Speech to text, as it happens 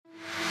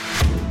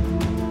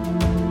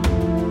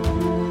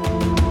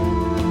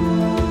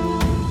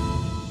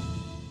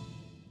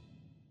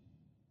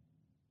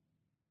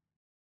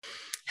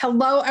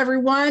Hello,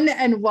 everyone,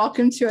 and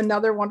welcome to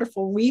another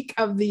wonderful week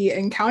of the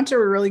Encounter.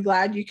 We're really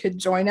glad you could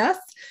join us.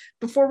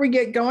 Before we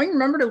get going,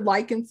 remember to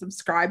like and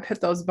subscribe,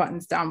 hit those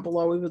buttons down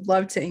below. We would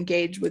love to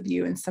engage with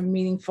you in some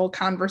meaningful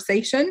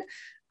conversation.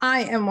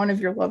 I am one of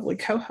your lovely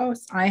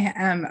co-hosts. I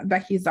am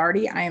Becky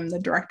Zardi. I am the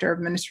Director of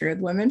Ministry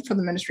with Women for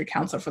the Ministry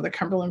Council for the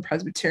Cumberland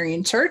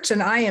Presbyterian Church,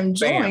 and I am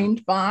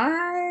joined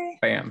by...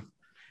 Bam.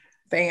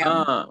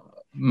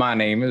 My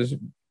name is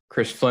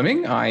Chris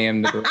Fleming. I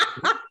am the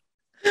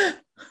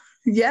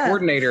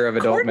coordinator of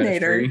adult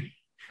ministry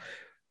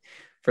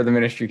for the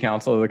Ministry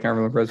Council of the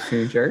Cumberland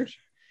Presbyterian Church.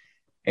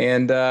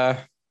 And,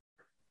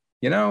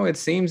 it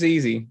seems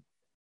easy,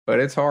 but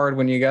it's hard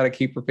when you got to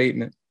keep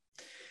repeating it.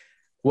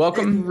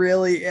 Welcome. It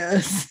really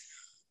is.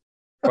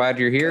 Glad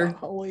you're here.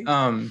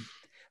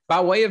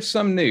 By way of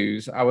some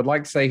news, I would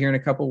like to say here in a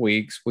couple of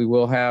weeks, we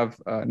will have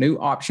a new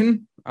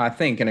option. I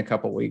think in a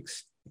couple of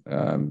weeks,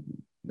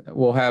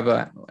 we'll have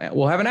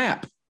an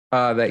app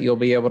that you'll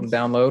be able to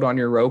download on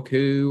your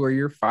Roku or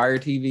your Fire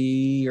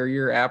TV or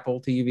your Apple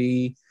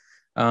TV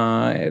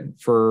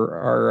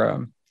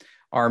for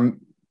our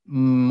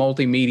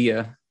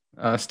multimedia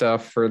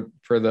stuff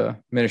for the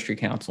Ministry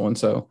Council. And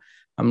so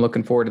I'm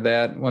looking forward to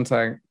that. Once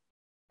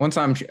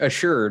I'm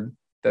assured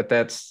that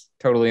that's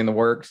totally in the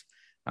works,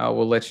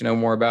 we'll let you know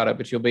more about it.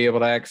 But you'll be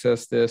able to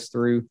access this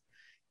through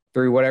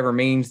whatever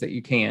means that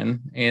you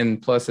can,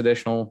 and plus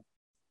additional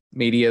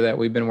media that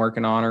we've been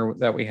working on or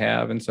that we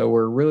have. And so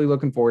we're really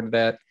looking forward to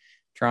that,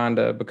 trying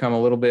to become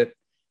a little bit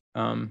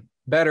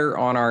better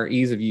on our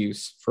ease of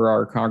use for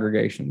our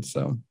congregation.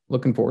 So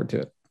looking forward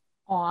to it.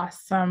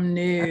 Awesome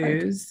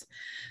news.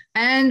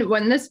 And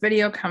when this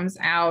video comes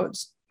out,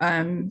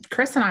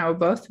 Chris and I will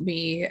both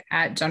be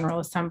at General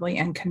Assembly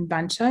and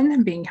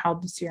Convention being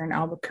held this year in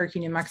Albuquerque,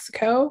 New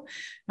Mexico.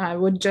 I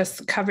would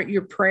just covet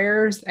your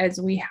prayers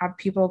as we have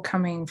people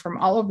coming from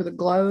all over the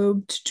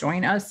globe to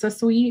join us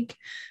this week.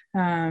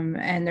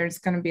 And there's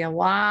going to be a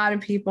lot of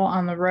people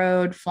on the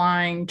road,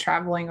 flying,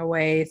 traveling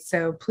away.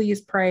 So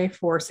please pray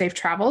for safe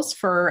travels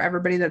for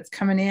everybody that's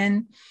coming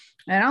in.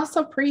 And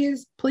also,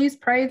 please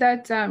pray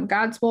that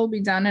God's will be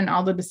done in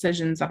all the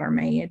decisions that are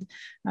made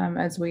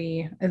as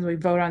we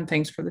vote on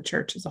things for the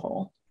church as a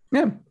whole.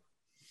 Yeah,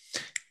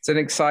 it's an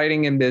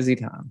exciting and busy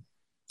time.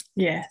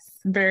 Yes,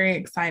 very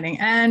exciting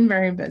and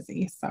very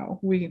busy. So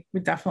we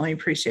definitely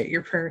appreciate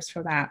your prayers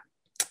for that.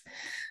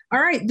 All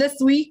right, this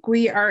week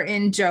we are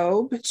in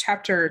Job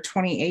chapter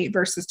 28,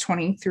 verses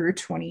 20 through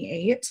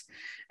 28.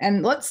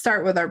 And let's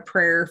start with our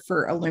prayer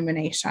for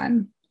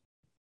illumination.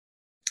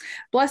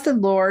 Blessed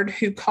Lord,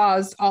 who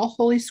caused all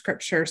holy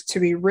scriptures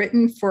to be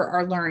written for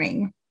our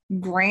learning,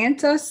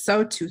 grant us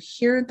so to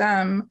hear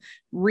them,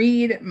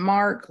 read,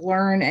 mark,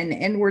 learn, and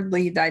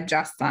inwardly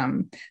digest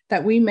them,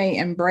 that we may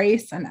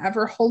embrace and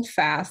ever hold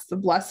fast the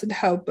blessed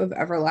hope of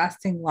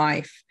everlasting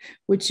life,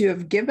 which you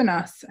have given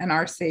us in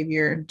our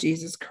Savior,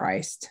 Jesus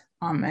Christ.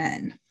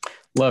 Amen.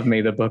 Love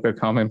me the Book of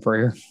Common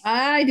Prayer.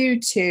 I do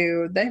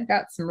too. They've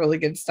got some really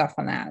good stuff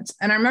on that.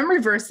 And our memory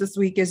verse this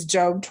week is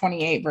Job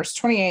 28, verse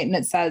 28. And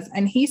it says,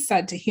 "And he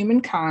said to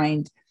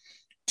humankind,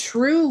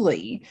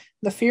 truly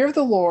the fear of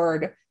the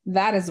Lord,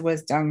 that is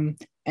wisdom,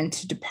 and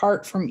to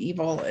depart from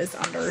evil is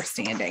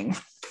understanding."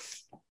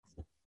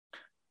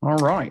 All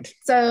right.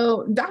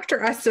 So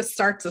Dr. Estes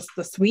starts us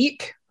this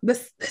week.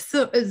 This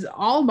is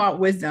all about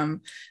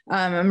wisdom.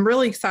 I'm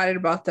really excited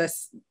about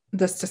this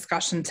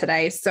discussion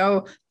today.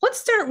 So let's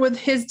start with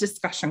his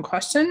discussion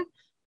question.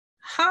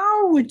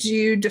 How would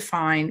you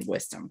define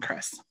wisdom,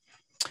 Chris?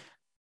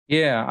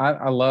 Yeah,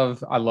 I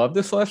love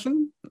this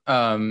lesson.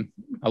 I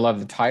love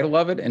the title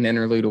of it, An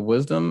Interlude of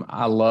Wisdom.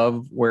 I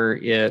love where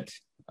it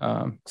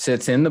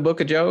sits in the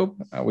book of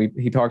Job.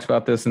 He talks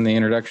about this in the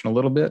introduction a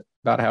little bit,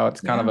 about how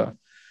it's kind of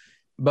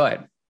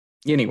but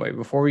anyway,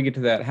 before we get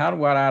to that, how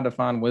do I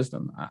define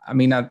wisdom?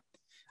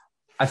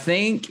 I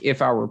think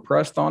if I were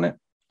pressed on it,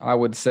 I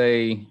would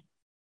say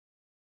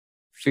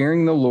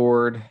fearing the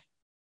Lord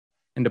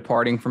and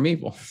departing from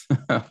evil.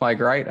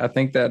 Right? I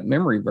think that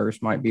memory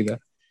verse might be the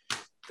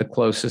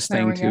closest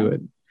thing to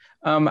it.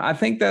 I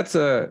think that's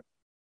I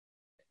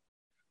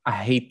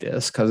hate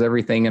this because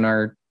everything in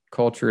our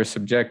culture is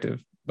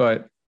subjective,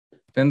 but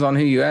depends on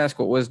who you ask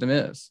what wisdom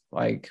is.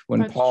 Like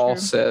when that's Paul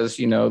says,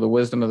 the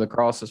wisdom of the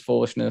cross is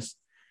foolishness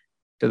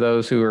to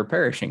those who are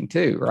perishing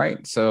too,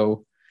 right?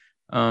 So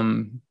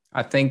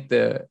I think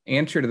the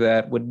answer to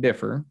that would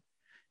differ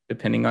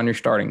depending on your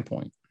starting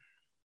point.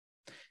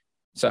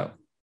 So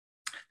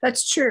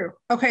that's true.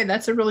 Okay,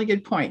 that's a really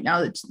good point.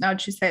 Now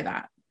that you say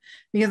that,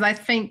 because I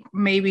think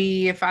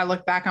maybe if I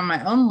look back on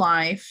my own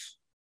life,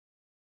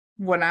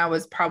 when I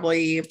was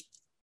probably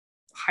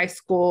high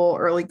school,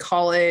 early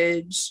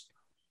college,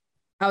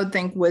 I would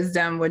think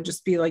wisdom would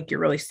just be like, you're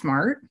really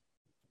smart.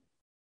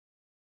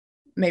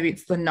 Maybe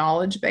it's the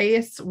knowledge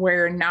base,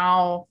 where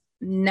now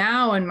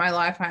in my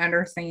life, I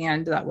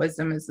understand that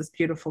wisdom is this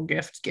beautiful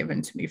gift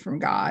given to me from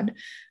God,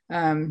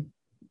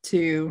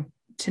 to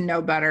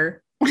know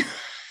better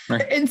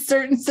right. In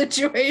certain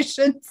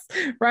situations,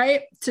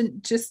 right? To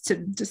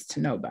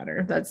know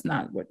better. That's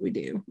not what we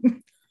do.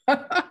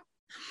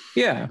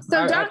 Yeah.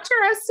 So Dr.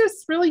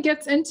 Estes really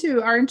gets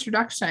into our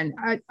introduction.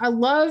 I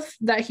love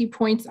that he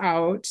points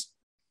out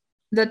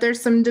that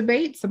there's some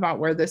debates about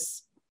where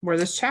this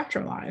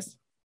chapter lies.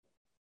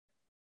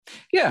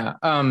 Yeah.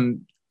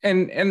 And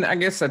I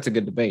guess that's a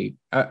good debate.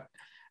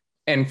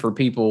 And for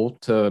people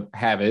to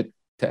have it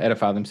to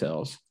edify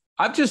themselves.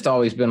 I've just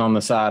always been on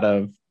the side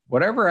of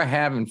whatever I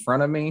have in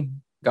front of me,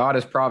 God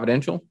is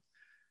providential.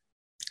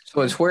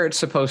 So it's where it's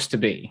supposed to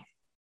be.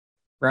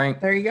 Right?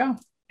 There you go.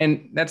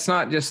 And that's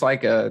not just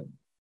like I've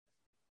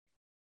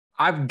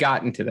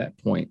gotten to that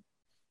point.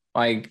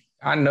 Like,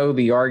 I know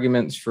the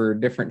arguments for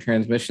different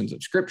transmissions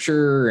of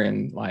scripture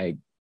and like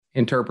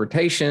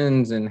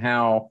interpretations and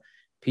how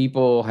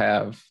people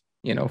have,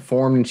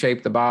 formed and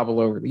shaped the Bible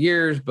over the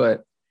years.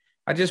 But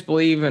I just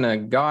believe in a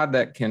God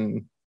that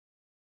can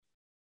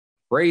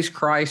raise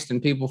Christ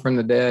and people from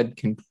the dead,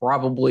 can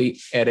probably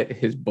edit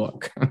his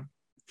book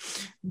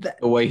the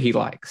way he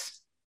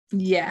likes.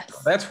 Yes. So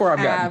that's where I've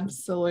gotten.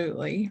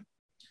 Absolutely.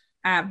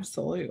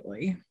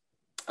 Absolutely.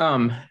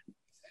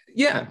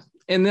 Yeah.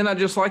 And then I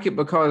just like it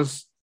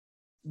because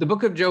the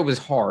book of Job is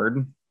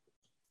hard.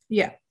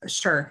 Yeah,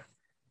 sure.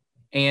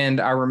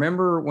 And I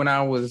remember when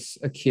I was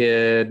a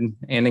kid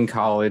and in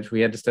college,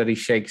 we had to study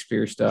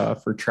Shakespeare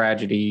stuff or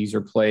tragedies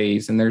or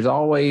plays. And there's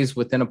always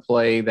within a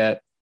play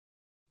that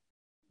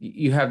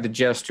you have the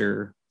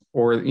jester,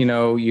 or,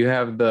 you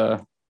have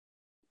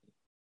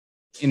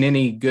in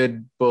any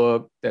good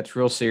book that's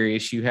real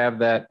serious, you have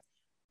that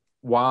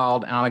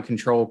wild, out of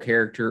control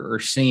character or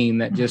scene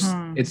that just,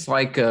 it's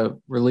like a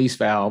release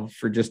valve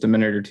for just a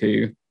minute or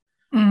two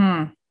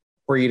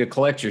for you to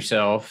collect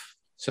yourself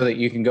so that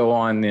you can go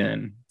on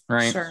then.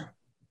 Right. Sure.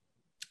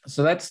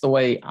 So that's the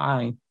way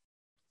I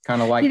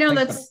kind of like.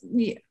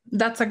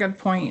 That's a good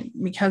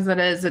point, because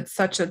it's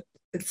such a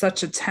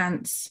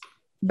tense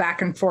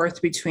back and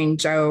forth between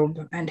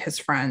Job and his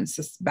friends,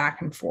 this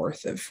back and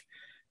forth of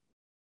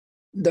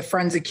the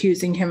friends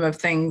accusing him of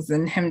things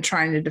and him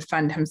trying to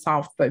defend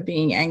himself, but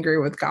being angry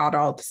with God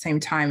all at the same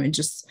time, and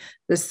just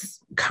this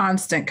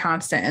constant.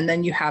 And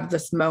then you have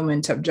this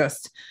moment of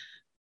just,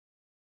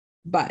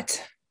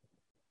 that's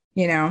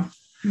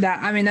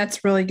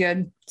really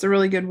good. It's a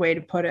really good way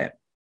to put it.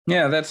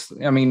 Yeah,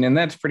 and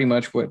that's pretty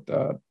much what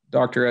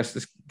Dr.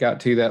 Estes got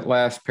to, that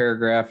last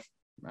paragraph,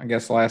 I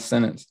guess last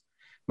sentence.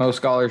 Most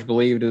scholars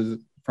believe it is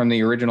from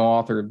the original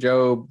author of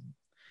Job,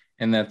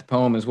 and that the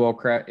poem is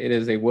it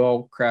is a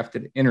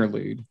well-crafted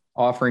interlude,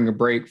 offering a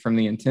break from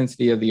the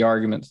intensity of the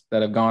arguments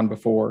that have gone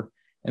before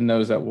and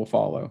those that will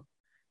follow.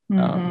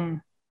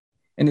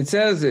 And it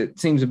says it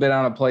seems a bit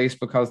out of place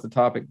because the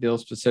topic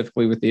deals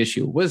specifically with the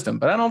issue of wisdom,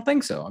 but I don't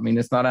think so. I mean,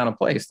 it's not out of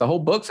place. The whole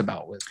book's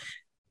about wisdom.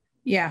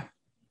 Yeah.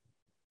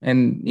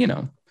 And,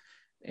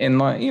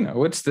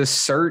 it's this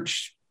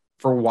search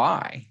for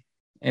why.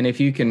 And if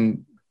you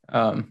can,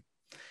 anytime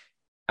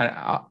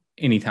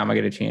I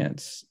get a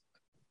chance,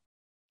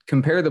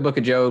 compare the book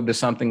of Job to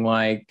something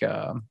like,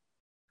 for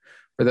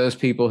those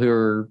people who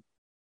are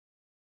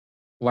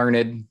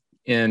learned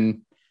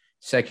in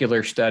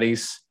secular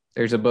studies,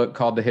 there's a book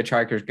called The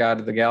Hitchhiker's Guide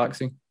to the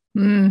Galaxy.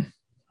 And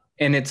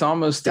it's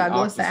almost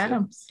Douglas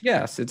Adams.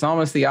 Yes, it's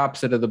almost the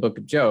opposite of the book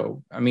of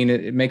Job. I mean,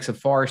 it makes a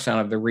farce out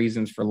of the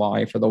reasons for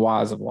life or the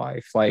whys of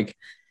life. Like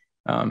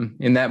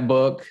in that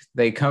book,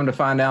 they come to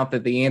find out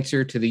that the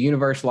answer to the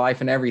universe, life,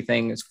 and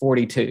everything is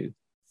 42.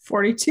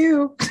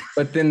 42.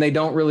 But then they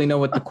don't really know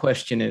what the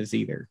question is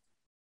either.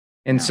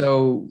 And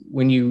so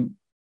when you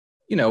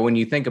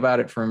think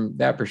about it from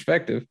that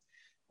perspective,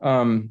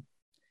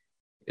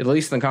 at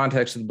least in the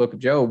context of the book of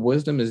Job,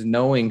 wisdom is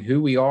knowing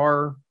who we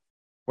are,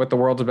 what the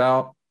world's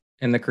about,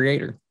 and the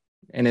creator.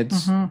 And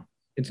it's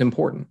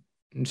important.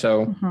 And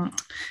so,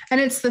 and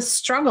it's the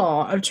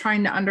struggle of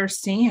trying to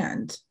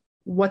understand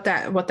what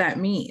that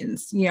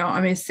means.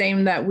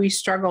 Same that we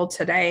struggle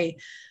today.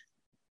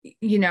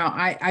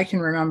 I can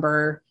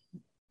remember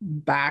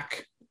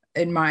back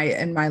in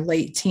my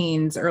late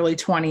teens, early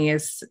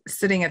 20s,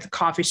 sitting at the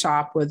coffee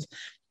shop with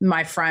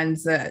my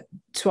friends at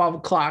 12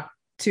 o'clock,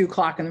 2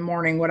 o'clock in the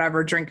morning,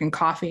 whatever, drinking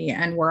coffee.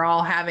 And we're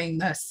all having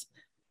this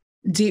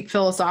deep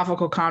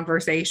philosophical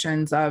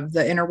conversations of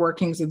the inner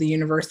workings of the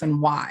universe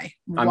and why.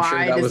 I'm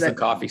sure that was the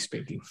coffee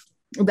speaking.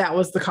 That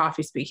was the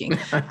coffee speaking.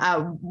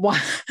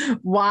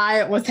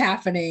 Why it was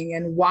happening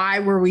and why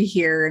were we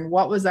here and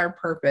what was our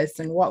purpose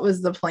and what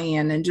was the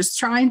plan, and just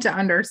trying to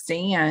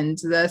understand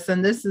this.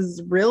 And this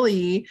is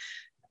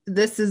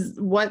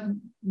what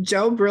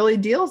Job really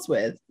deals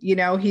with.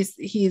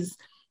 He's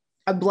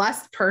a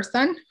blessed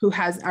person who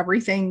has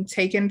everything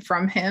taken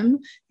from him,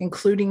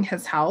 including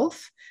his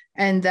health.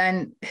 And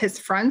then his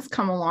friends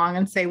come along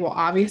and say, well,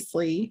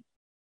 obviously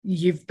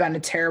you've been a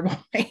terrible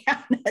man.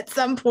 At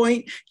some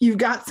point, you've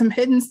got some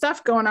hidden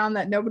stuff going on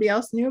that nobody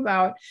else knew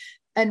about.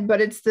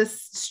 But it's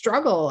this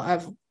struggle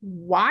of,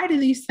 why do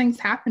these things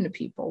happen to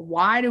people?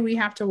 Why do we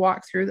have to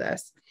walk through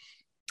this?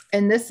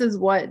 And this is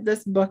what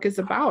this book is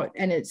about.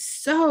 And it's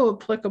so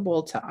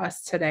applicable to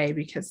us today,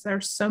 because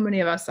there's so many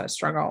of us that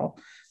struggle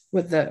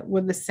with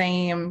the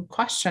same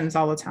questions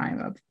all the time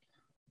of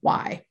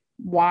why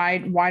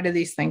do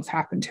these things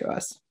happen to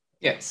us?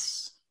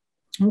 Yes.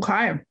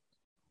 Okay.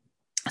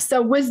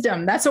 So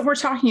wisdom, that's what we're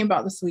talking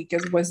about this week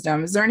is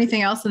wisdom. Is there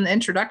anything else in the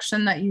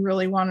introduction that you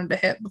really wanted to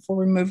hit before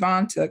we move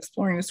on to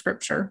exploring the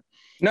scripture?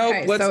 Nope,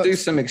 okay, let's do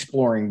some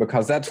exploring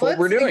because that's what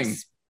we're doing.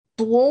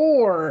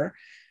 Explore.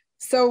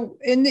 So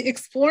in the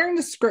exploring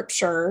the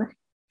scripture,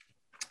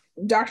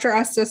 Dr.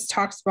 Estes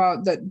talks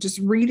about that just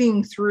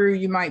reading through,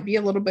 you might be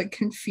a little bit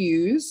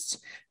confused.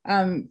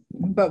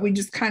 But we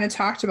just kind of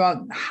talked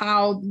about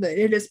how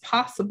it is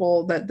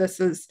possible that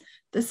this is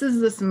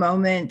this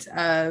moment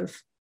of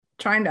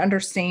trying to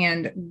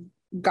understand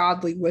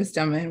godly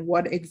wisdom and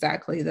what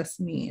exactly this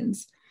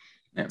means.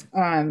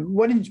 Yeah.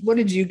 What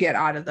did you get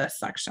out of this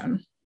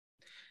section?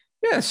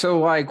 Yeah, so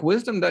like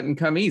wisdom doesn't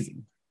come easy,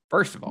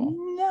 first of all.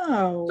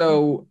 No.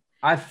 So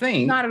I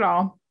think not at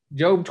all.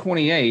 Job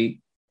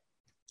 28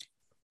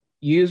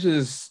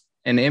 uses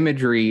an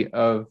imagery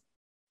of,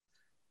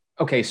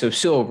 okay, so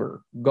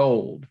silver,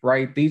 gold,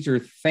 right? These are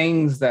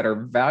things that are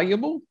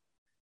valuable,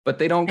 but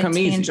they don't come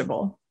easy.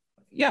 Tangible.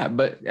 Yeah,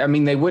 but I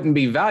mean, they wouldn't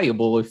be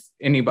valuable if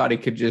anybody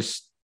could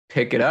just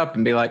pick it up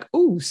and be like,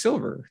 "Oh,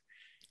 silver,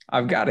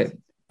 I've got it."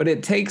 But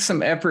it takes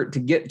some effort to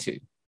get to,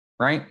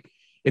 right?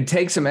 It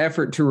takes some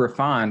effort to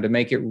refine to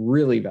make it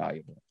really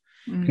valuable.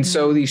 Mm-hmm. And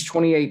so these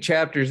 28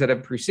 chapters that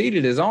have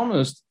preceded is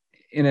almost,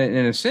 in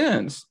a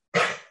sense,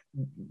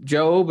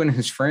 Job and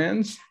his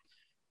friends.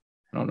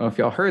 I don't know if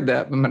y'all heard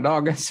that, but my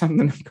dog got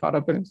something caught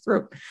up in his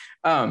throat.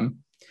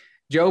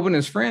 Job and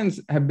his friends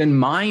have been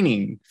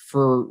mining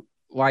for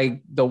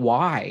like the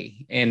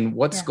why and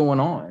what's going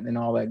on and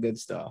all that good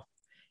stuff.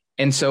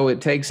 And so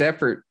it takes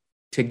effort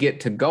to get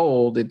to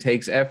gold. It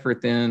takes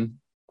effort then,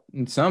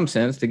 in some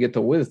sense, to get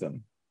to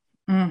wisdom.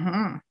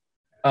 Mm-hmm.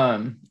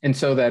 And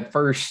so that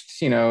first,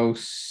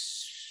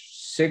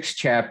 6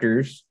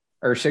 chapters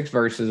or 6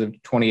 verses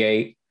of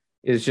 28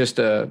 is just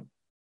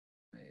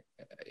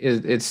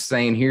it's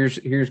saying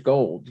here's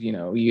gold.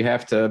 You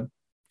have to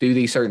do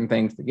these certain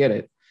things to get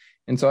it.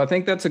 And so I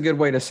think that's a good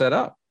way to set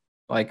up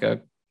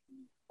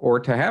or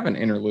to have an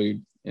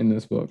interlude in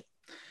this book.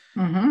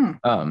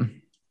 Mm-hmm.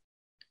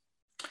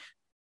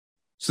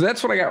 So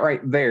that's what I got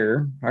right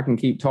there. I can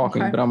keep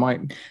talking, but I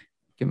might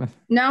give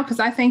No, because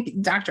I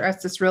think Dr.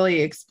 Estes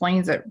really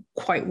explains it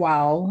quite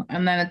well.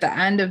 And then at the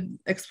end of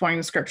exploring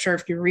the scripture,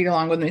 if you read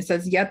along with me, it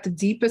says, yet the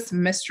deepest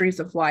mysteries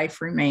of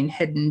life remain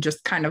hidden,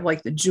 just kind of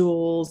like the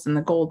jewels and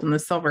the gold and the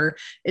silver.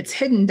 It's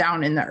hidden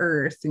down in the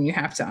earth and you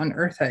have to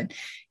unearth it.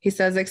 He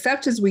says,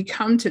 except as we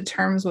come to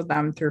terms with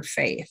them through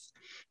faith.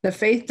 The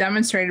faith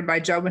demonstrated by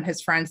Job and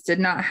his friends did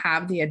not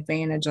have the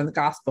advantage of the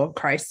gospel of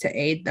Christ to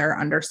aid their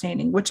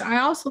understanding, which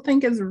I also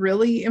think is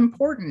really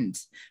important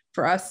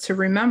for us to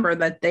remember,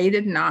 that they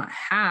did not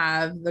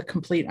have the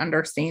complete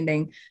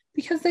understanding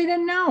because they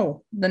didn't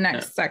know the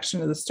next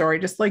section of the story,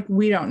 just like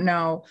we don't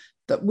know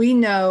that we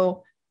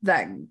know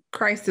that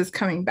Christ is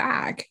coming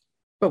back,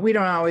 but we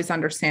don't always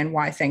understand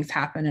why things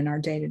happen in our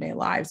day-to-day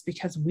lives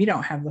because we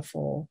don't have the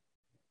full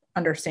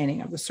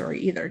understanding of the story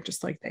either,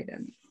 just like they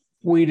did.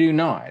 We do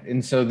not.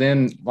 And so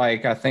then,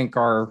 I think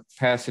our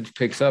passage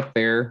picks up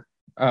there.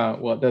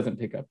 It doesn't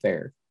pick up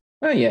there.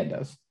 Well, yeah, it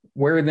does.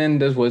 Where then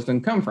does wisdom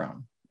come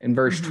from? In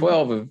verse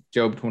 12 of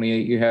Job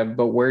 28, you have,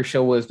 but where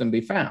shall wisdom be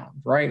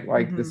found?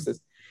 Right? This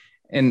is,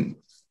 and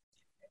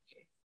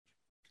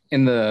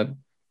in the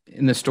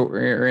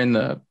story or in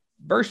the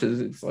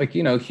verses, it's like,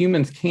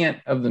 humans can't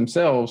of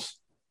themselves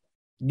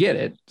get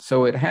it.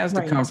 So it has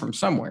to come from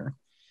somewhere.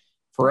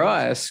 For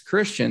us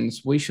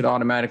Christians, we should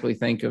automatically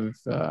think of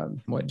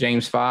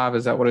James 5,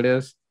 is that what it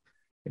is?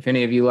 If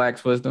any of you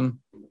lacks wisdom,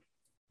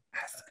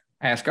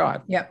 ask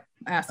God. Yep,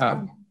 ask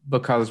God.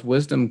 Because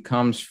wisdom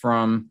comes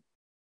from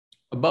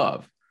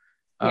above.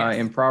 Yes.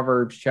 In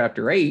Proverbs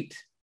chapter 8,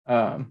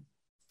 I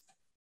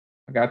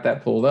got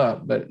that pulled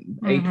up, but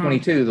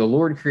 8:22, the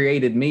Lord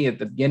created me at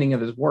the beginning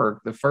of his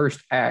work, the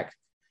first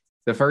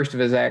of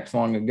his acts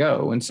long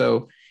ago. And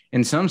so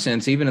in some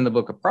sense, even in the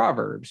book of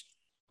Proverbs,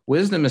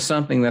 wisdom is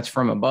something that's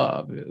from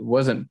above. It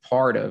wasn't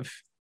part of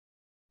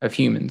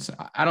humans.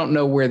 I don't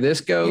know where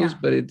this goes,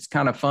 but it's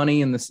kind of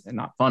funny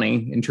not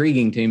funny,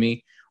 intriguing to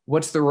me.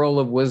 What's the role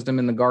of wisdom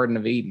in the Garden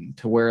of Eden,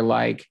 to where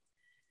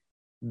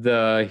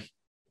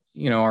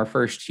our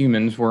first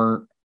humans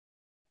were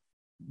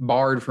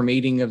barred from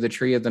eating of the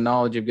tree of the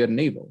knowledge of good and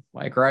evil,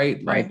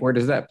 right? Where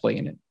does that play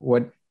in it?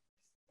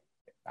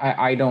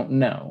 I don't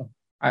know.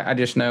 I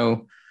just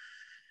know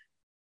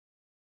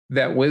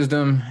that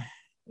wisdom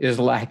is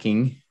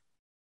lacking.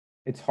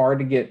 It's hard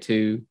to get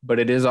to, but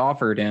it is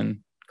offered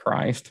in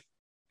Christ.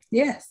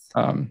 Yes.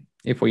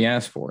 If we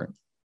ask for it.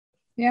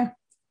 Yeah.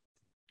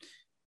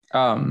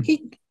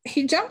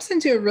 He jumps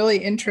into a really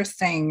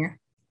interesting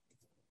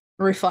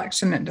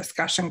reflection and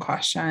discussion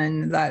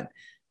question that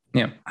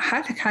I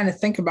had to kind of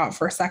think about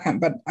for a second,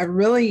 but I'm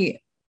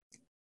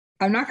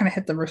not going to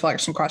hit the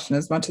reflection question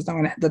as much as I'm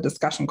going to hit the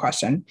discussion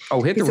question.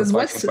 Oh, hit the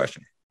reflection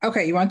question.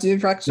 Okay, you want to do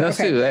reflection? Let's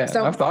do that.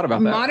 So I've thought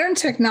about that. Modern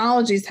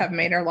technologies have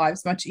made our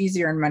lives much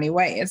easier in many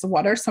ways.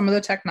 What are some of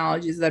the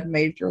technologies that have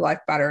made your life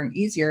better and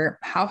easier?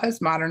 How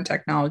has modern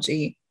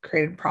technology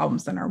created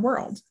problems in our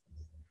world?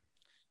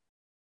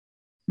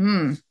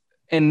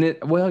 And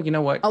well, you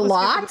know what?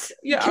 Let's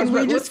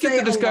Let's get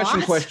the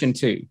discussion question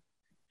too,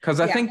 because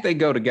I think they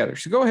go together.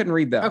 So go ahead and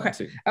read that one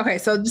too. Okay.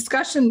 So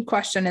discussion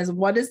question is,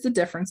 what is the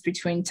difference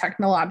between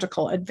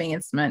technological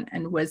advancement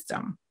and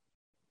wisdom?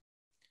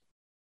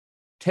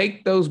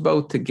 Take those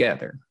both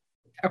together.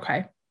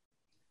 Okay.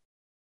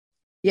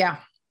 Yeah.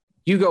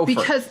 You go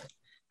first.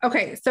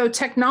 Okay. So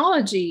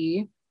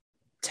technology,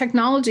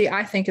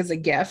 I think, is a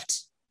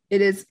gift.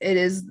 It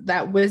is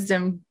that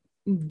wisdom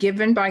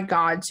given by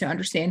God to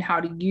understand how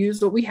to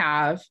use what we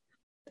have.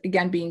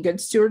 Again, being good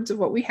stewards of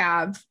what we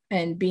have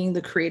and being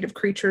the creative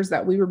creatures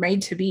that we were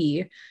made to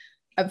be,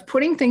 of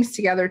putting things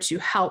together to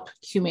help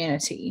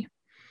humanity.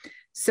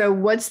 So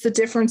what's the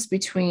difference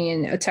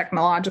between a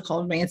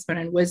technological advancement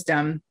and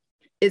wisdom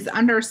is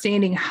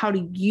understanding how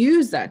to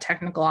use that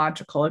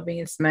technological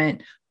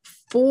advancement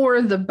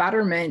for the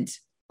betterment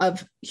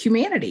of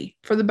humanity,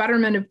 for the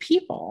betterment of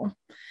people.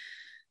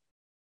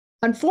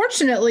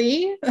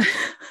 Unfortunately,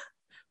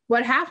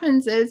 what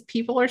happens is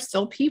people are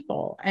still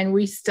people, and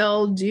we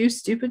still do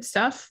stupid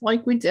stuff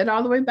like we did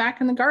all the way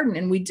back in the garden,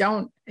 and we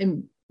don't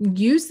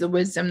use the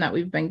wisdom that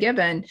we've been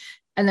given,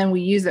 and then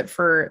we use it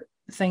for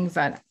things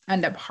that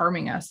end up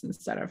harming us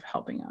instead of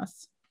helping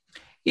us.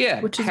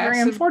 Yeah. Which is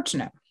very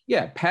unfortunate.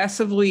 Yeah.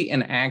 Passively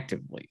and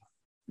actively.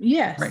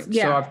 Yes. Right.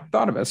 Yeah. So I've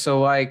thought about it. So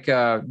like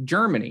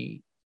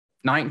Germany,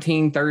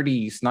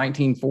 1930s,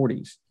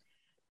 1940s.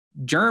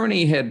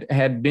 Germany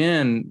had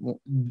been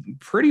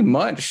pretty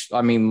much,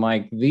 I mean,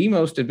 like the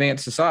most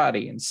advanced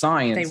society in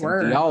science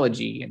and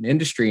theology and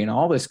industry and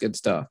all this good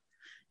stuff.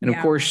 And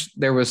of course,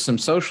 there was some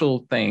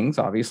social things,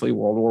 obviously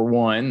World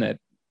War I, that,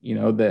 you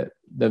know, that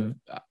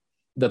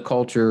the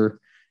culture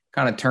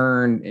kind of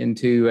turned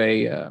into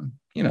a,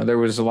 you know, there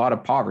was a lot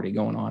of poverty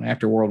going on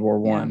after World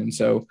War I.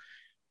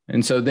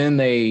 And so then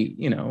they,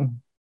 you know,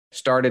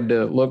 started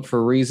to look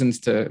for reasons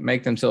to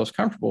make themselves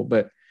comfortable.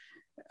 But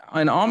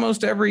in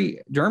almost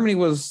Germany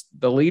was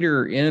the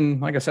leader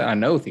in, like I said, I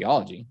know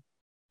theology,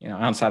 you know,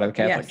 outside of the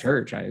Catholic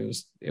Church.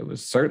 It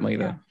was certainly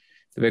the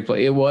big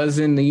play. It was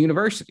in the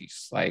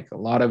universities, like a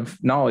lot of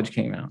knowledge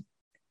came out.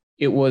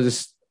 It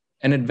was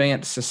an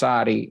advanced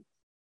society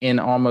in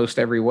almost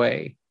every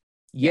way.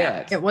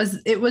 Yet it was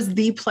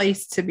the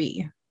place to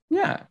be.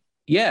 Yeah.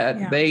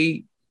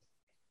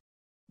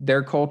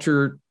 Their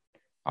culture,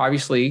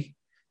 obviously,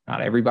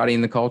 not everybody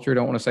in the culture,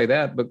 don't want to say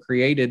that, but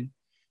created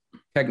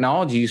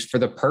technologies for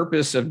the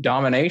purpose of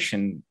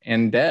domination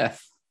and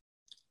death.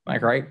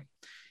 Like, right.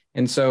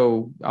 And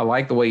so I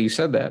like the way you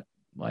said that.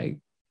 Like,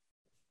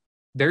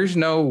 there's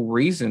no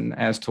reason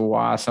as to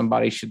why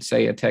somebody should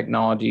say a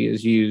technology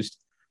is used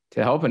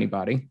to help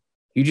anybody.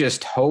 You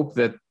just hope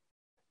that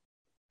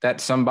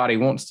somebody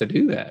wants to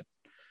do that.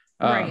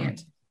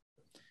 Right.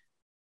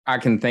 I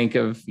can think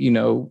of, you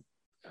know,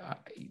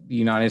 the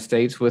United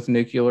States with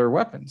nuclear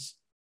weapons.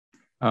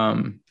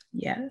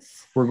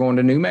 Yes. We're going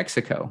to New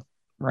Mexico,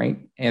 right?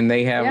 And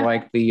they have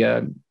like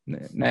the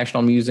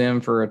National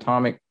Museum for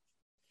Atomic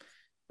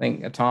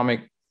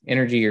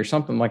Energy or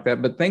something like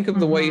that. But think of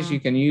the ways you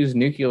can use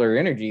nuclear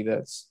energy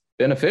that's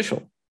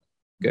beneficial,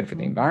 good for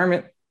the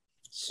environment,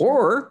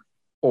 or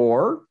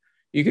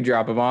you could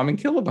drop a bomb and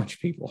kill a bunch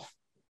of people,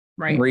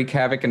 right? And wreak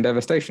havoc and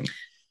devastation.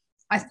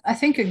 I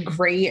think a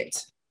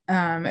great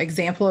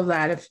example of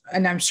that,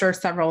 and I'm sure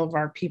several of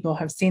our people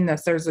have seen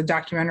this, there's a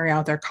documentary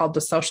out there called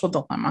The Social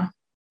Dilemma.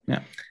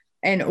 Yeah.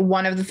 And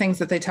one of the things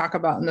that they talk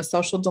about in The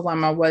Social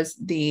Dilemma was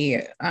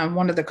the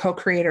one of the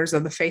co-creators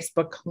of the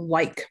Facebook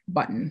like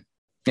button.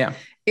 Yeah.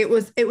 It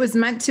was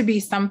meant to be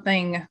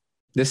something.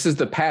 This is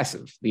the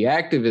passive. The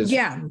active is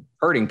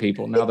hurting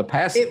people. Now the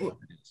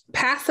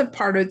passive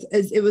part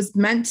is it was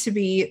meant to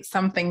be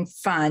something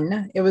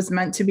fun. It was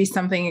meant to be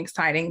something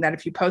exciting that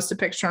if you post a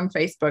picture on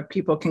Facebook,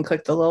 people can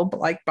click the little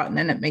like button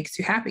and it makes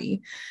you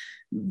happy.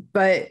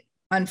 But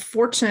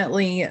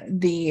unfortunately,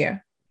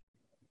 the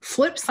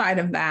flip side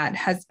of that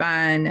has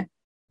been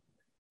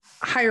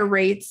higher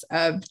rates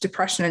of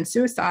depression and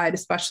suicide,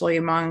 especially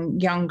among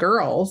young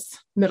girls,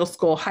 middle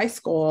school, high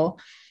school,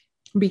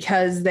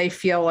 because they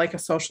feel like a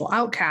social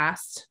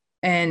outcast.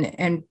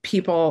 And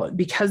people,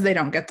 because they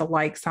don't get the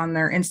likes on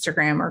their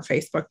Instagram or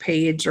Facebook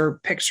page or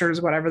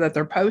pictures, whatever that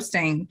they're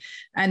posting.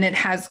 And it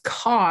has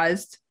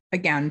caused,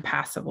 again,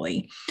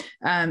 passively,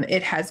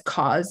 it has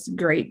caused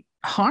great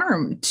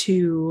harm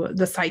to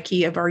the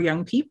psyche of our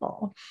young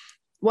people.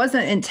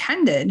 Wasn't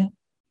intended,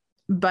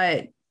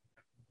 but,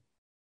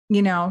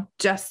 you know,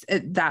 just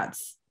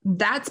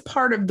that's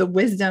part of the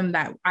wisdom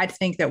that I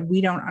think that we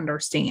don't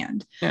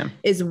understand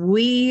is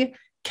we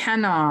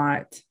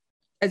cannot,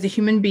 as a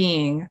human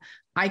being,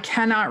 I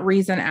cannot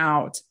reason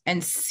out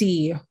and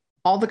see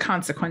all the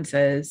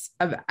consequences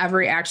of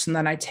every action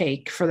that I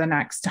take for the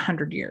next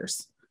 100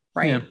 years,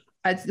 right?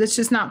 That's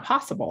just not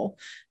possible.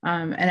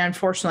 And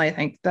unfortunately, I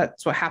think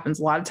that's what happens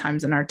a lot of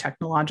times in our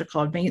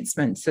technological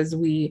advancements is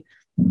we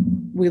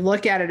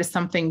look at it as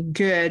something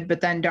good, but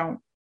then don't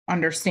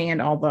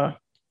understand all the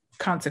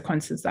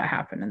consequences that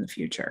happen in the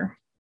future.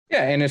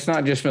 Yeah. And it's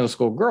not just middle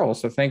school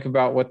girls. So think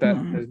about what that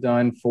has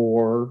done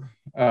for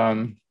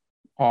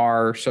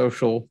our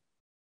social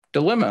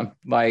dilemma.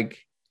 Like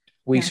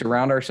we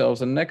surround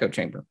ourselves in an echo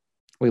chamber.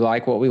 We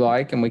like what we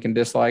like, and we can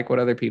dislike what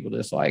other people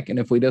dislike. And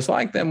if we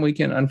dislike them, we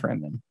can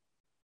unfriend them.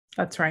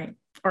 That's right.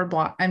 Or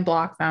block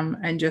them,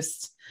 and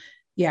just,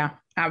 yeah,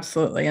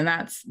 absolutely. And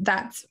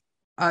that's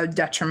a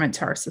detriment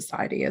to our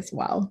society as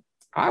well.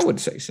 I would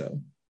say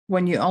so.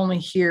 When you only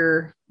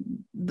hear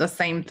the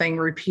same thing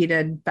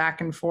repeated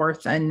back and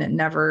forth and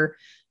never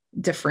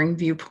differing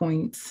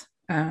viewpoints,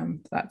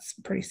 that's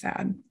pretty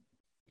sad.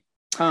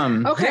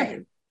 Okay. Yeah.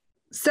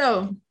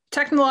 So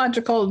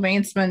technological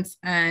advancements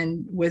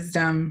and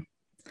wisdom,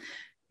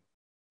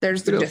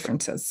 there's the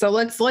differences. So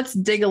let's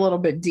dig a little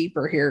bit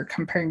deeper here,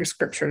 comparing to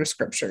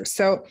scripture.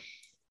 So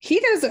he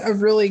does a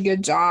really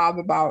good job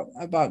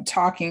about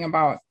talking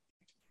about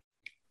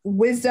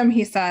wisdom.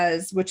 He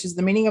says, which is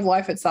the meaning of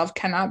life itself,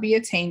 cannot be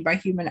attained by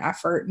human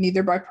effort,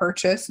 neither by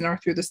purchase nor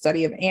through the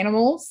study of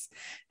animals,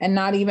 and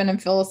not even in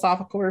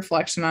philosophical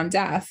reflection on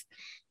death.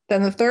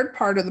 Then the third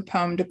part of the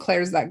poem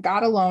declares that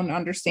God alone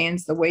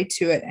understands the way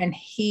to it, and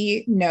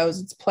he knows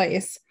its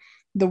place.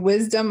 The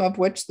wisdom of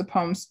which the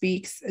poem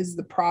speaks is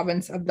the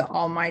province of the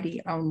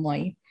Almighty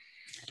only.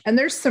 And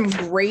there's some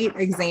great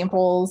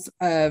examples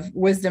of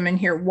wisdom in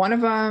here. One of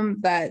them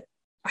that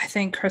I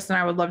think Chris and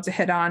I would love to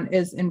hit on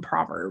is in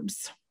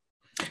Proverbs.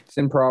 It's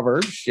in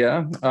Proverbs,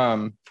 yeah.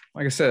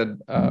 Like I said,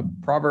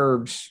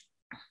 Proverbs,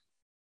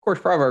 of course,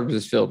 Proverbs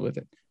is filled with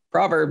it.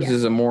 Proverbs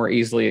is a more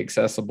easily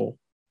accessible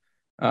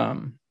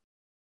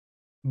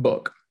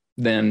book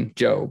than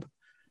Job.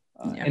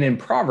 And in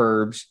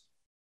Proverbs,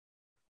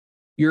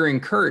 you're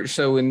encouraged.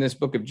 So in this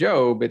book of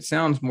Job, it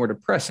sounds more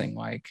depressing.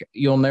 Like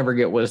you'll never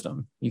get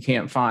wisdom. You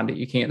can't find it.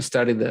 You can't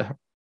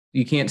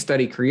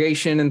study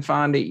creation and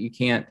find it. You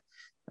can't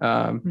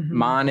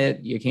mine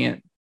it. You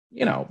can't,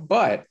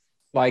 but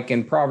like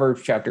in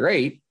Proverbs chapter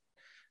 8,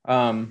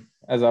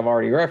 as I've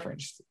already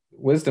referenced,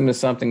 wisdom is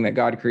something that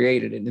God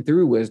created. And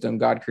through wisdom,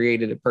 God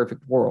created a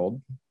perfect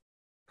world,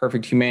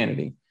 perfect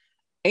humanity.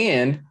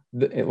 And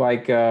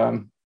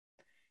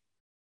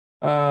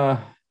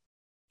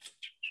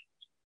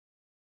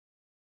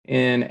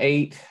in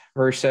 8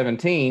 verse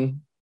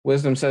 17,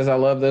 wisdom says, I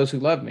love those who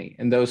love me,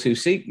 and those who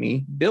seek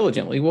me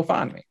diligently will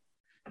find me.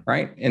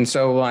 Right. And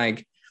so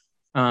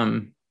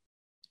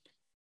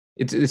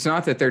it's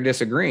not that they're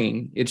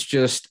disagreeing. It's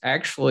just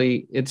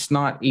actually, it's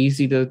not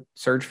easy to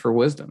search for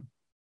wisdom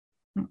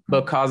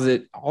because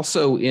it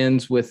also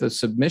ends with a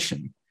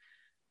submission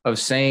of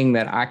saying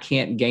that I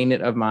can't gain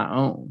it of my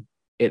own.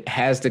 It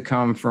has to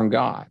come from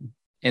God.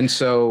 And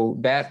so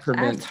that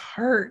prevents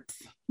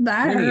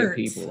many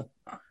people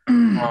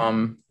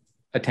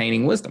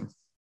attaining wisdom.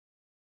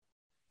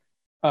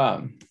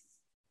 I'll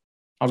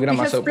get on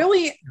my soapbox.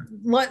 Really,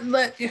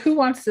 who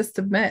wants to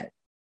submit?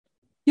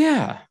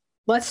 Yeah.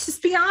 Let's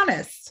just be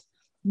honest.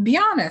 Be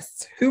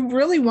honest. Who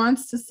really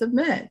wants to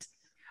submit?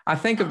 I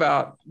think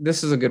about,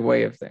 this is a good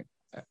way of thinking.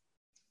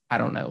 I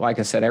don't know. Like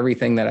I said,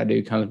 everything that I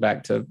do comes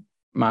back to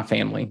my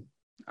family.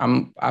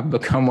 I've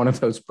become one of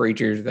those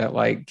preachers that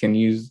can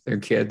use their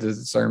kids as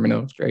a sermon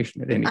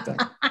illustration at anything.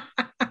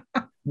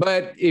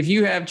 But if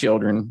you have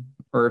children,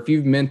 or if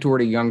you've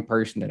mentored a young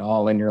person at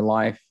all in your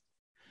life,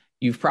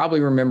 you've probably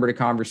remembered a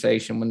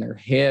conversation when their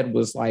head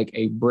was like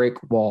a brick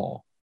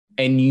wall,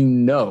 and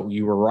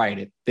you were right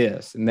at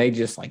this, and they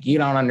just you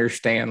don't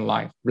understand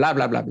life, blah,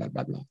 blah, blah, blah,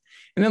 blah, blah.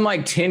 And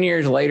then 10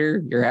 years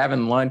later, you're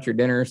having lunch or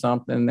dinner or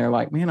something, and they're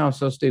like, man, I was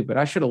so stupid.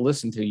 I should have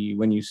listened to you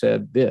when you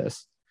said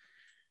this.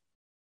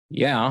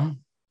 Yeah,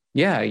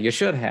 you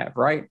should have,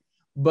 right?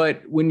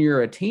 But when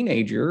you're a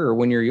teenager or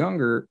when you're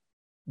younger,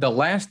 the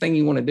last thing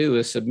you want to do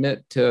is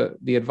submit to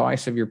the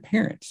advice of your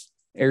parents.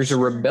 There's a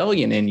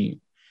rebellion in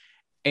you.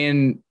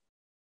 And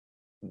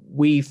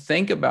we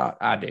think about,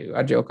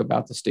 I joke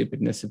about the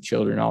stupidness of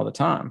children all the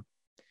time.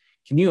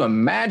 Can you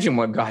imagine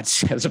what God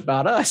says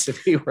about us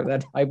if he were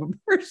that type of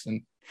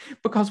person?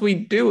 Because we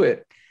do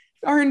it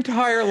our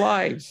entire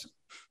lives.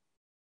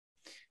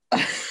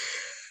 I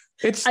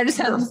just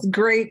have this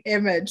great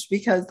image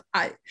because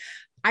I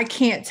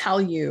can't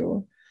tell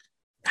you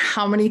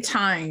how many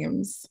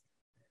times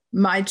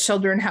my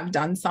children have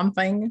done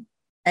something,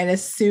 and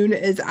as soon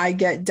as I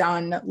get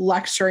done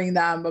lecturing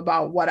them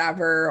about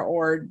whatever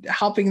or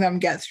helping them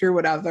get through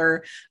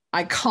whatever,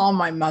 I call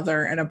my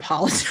mother and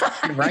apologize.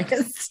 Right.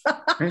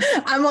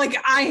 I'm like,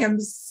 I am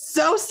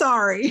so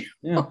sorry.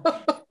 Yeah.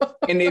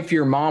 And if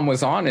your mom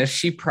was honest,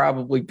 she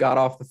probably got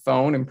off the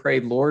phone and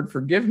prayed, Lord,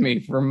 forgive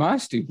me for my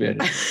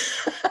stupidity.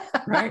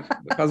 Right?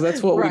 Because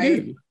that's what we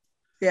do.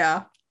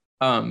 Yeah.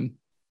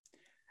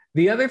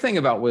 The other thing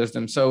about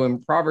wisdom, so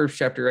in Proverbs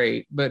chapter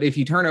 8, but if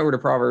you turn over to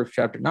Proverbs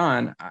chapter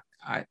 9,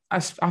 I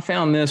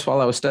found this while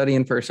I was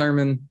studying for a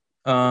sermon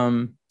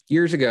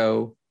years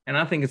ago, and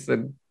I think it's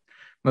the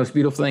most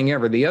beautiful thing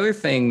ever. The other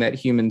thing that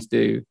humans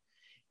do,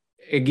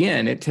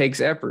 again, it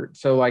takes effort.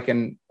 So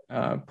in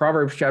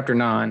Proverbs chapter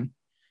 9,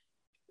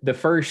 the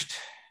first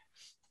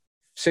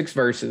 6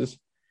 verses,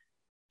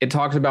 it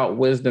talks about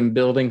wisdom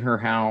building her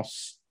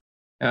house.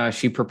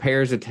 She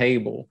prepares a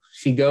table.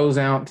 She goes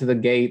out to the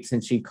gates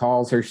and she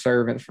calls her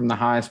servants from the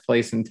highest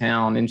place in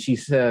town. And she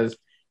says,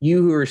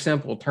 You who are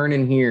simple, turn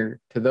in here.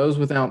 To those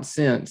without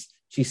sense,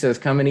 she says,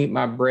 come and eat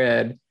my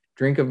bread,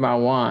 drink of my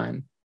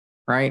wine,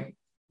 right?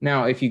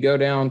 Now, if you go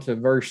down to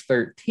verse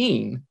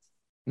 13,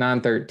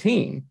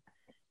 9:13,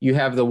 you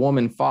have the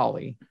woman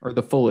folly, or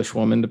the foolish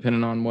woman,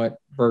 depending on what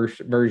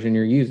version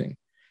you're using.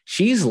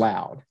 She's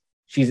loud.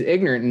 She's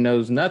ignorant and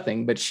knows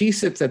nothing, but she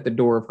sits at the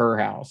door of her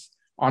house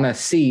on a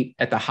seat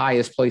at the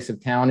highest place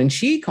of town, and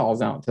she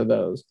calls out to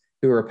those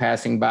who are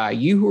passing by,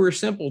 you who are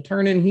simple,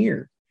 turn in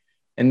here.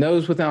 And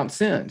those without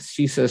sense,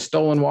 she says,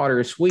 stolen water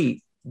is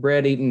sweet,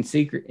 bread eaten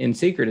in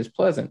secret is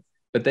pleasant,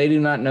 but they do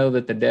not know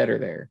that the dead are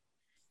there,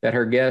 that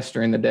her guests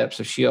are in the depths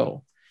of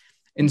Sheol.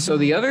 And so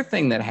the other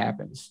thing that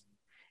happens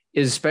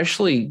is,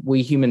 especially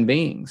we human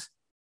beings,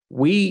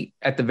 we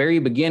at the very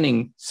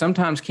beginning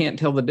sometimes can't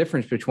tell the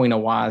difference between a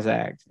wise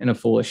act and a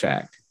foolish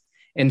act.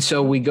 And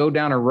so we go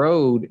down a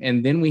road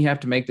and then we have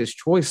to make this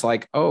choice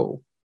like,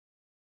 oh,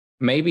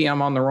 maybe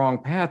I'm on the wrong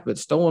path, but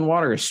stolen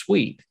water is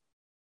sweet,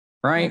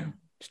 right? Yeah.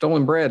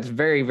 Stolen bread's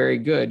very, very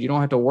good. You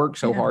don't have to work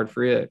so hard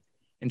for it.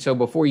 And so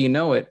before you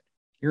know it,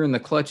 you're in the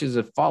clutches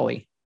of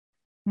folly.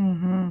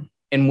 Mm-hmm.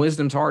 And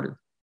wisdom's harder.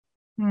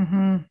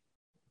 Mm-hmm.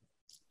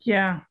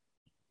 Yeah.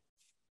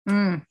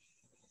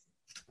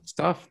 It's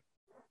tough.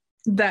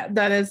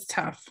 That is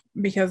tough,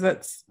 because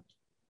it's,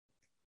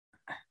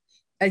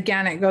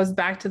 again, it goes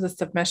back to the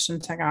submission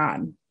to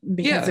God.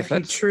 Because if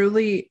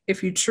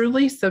you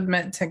truly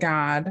submit to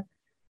God,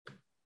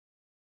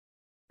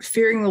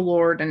 fearing the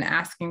Lord and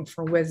asking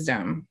for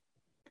wisdom,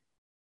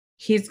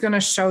 he's going to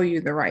show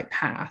you the right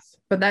path.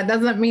 But that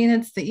doesn't mean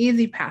it's the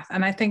easy path.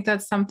 And I think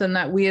that's something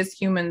that we as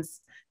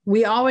humans,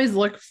 we always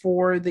look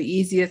for the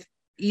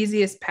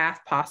easiest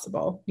path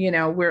possible.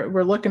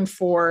 We're looking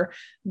for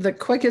the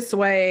quickest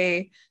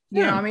way.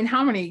 I mean,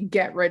 how many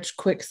get rich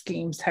quick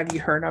schemes have you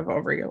heard of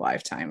over your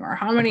lifetime? Or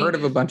how many? I've heard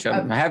of a bunch of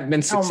them. I haven't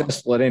been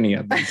successful at any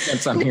of them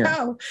since I'm here.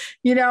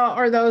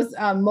 Or those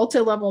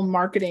multi-level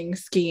marketing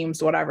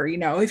schemes, whatever,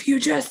 if you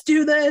just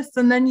do this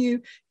and then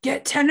you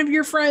get 10 of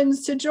your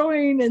friends to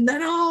join, and then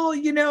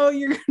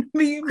you're going to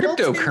be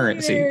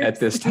cryptocurrency at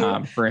this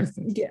time, for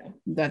instance. Yeah,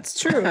 that's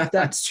true.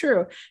 That's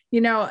true.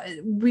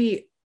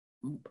 We,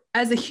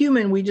 as a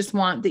human, we just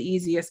want the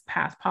easiest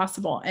path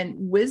possible. And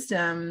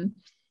wisdom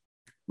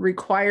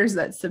requires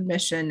that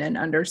submission and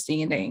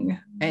understanding.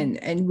 And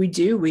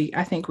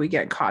I think we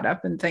get caught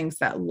up in things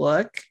that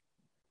look,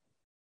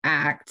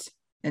 act,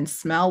 and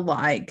smell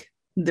like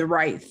the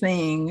right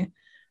thing,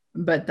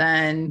 but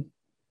then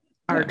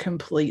are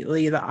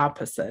completely the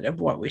opposite of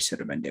what we should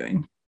have been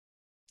doing.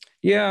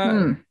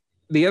 Yeah.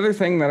 The other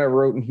thing that I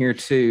wrote in here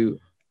too,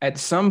 at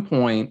some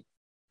point,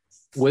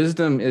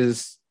 wisdom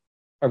is,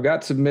 I've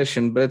got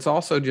submission, but it's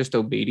also just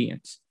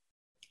obedience.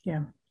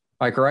 Yeah.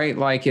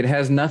 Like it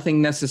has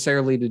nothing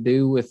necessarily to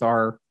do with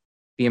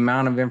the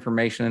amount of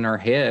information in our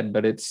head,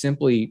 but it's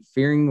simply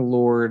fearing the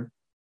Lord,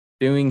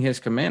 doing his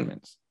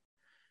commandments.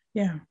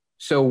 Yeah.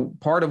 So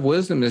part of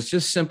wisdom is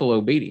just simple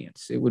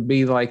obedience. It would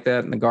be like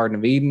that in the Garden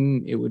of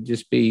Eden. It would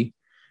just be,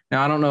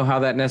 now I don't know how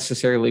that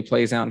necessarily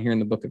plays out here in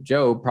the book of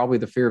Job. Probably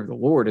the fear of the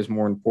Lord is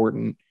more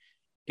important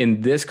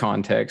in this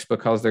context,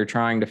 because they're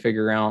trying to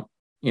figure out,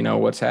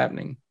 what's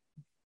happening.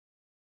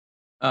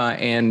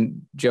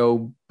 And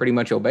Job pretty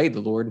much obeyed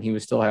the Lord, and he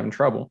was still having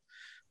trouble.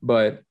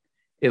 But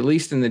at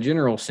least in the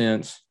general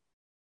sense,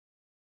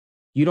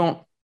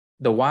 the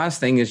wise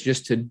thing is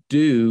just to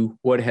do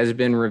what has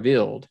been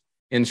revealed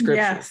in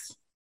Scripture. Yes.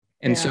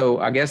 And so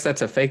I guess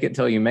that's a fake it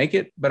till you make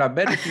it. But I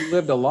bet if you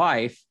lived a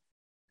life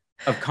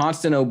of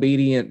constant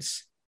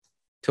obedience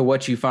to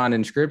what you find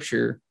in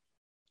Scripture,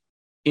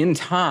 in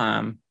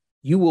time,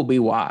 you will be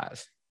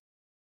wise.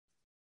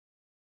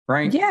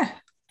 Right? Yeah,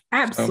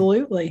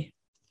 absolutely.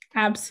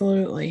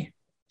 Absolutely.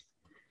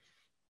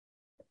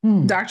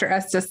 Dr.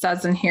 Estes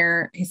says in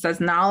here, he says,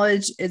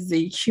 knowledge is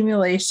the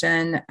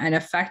accumulation and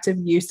effective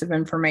use of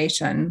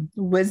information.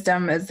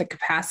 Wisdom is the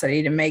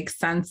capacity to make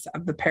sense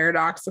of the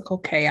paradoxical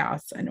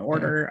chaos and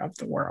order of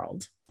the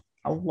world.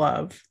 I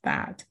love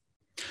that.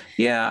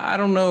 Yeah, I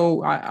don't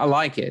know. I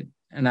like it.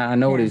 And I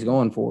know what he's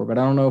going for, but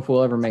I don't know if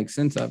we'll ever make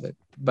sense of it.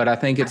 But I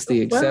think it's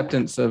the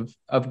acceptance of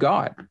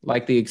God,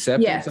 like the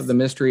acceptance of the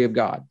mystery of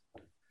God.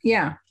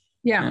 Yeah.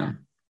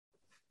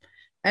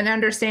 And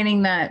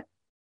understanding that,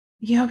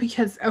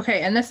 because,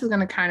 and this is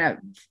going to kind of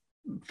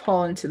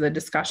pull into the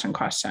discussion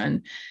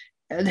question.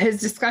 His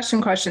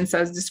discussion question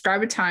says,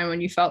 describe a time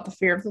when you felt the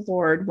fear of the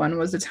Lord. When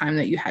was the time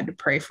that you had to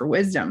pray for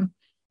wisdom?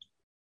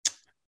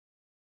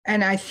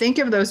 And I think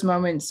of those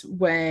moments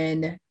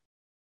when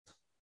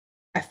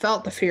I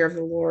felt the fear of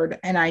the Lord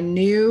and I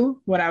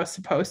knew what I was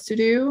supposed to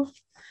do,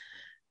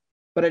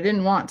 but I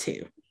didn't want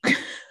to,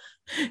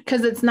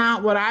 because it's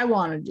not what I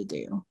wanted to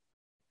do.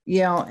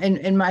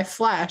 In my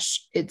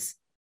flesh, it's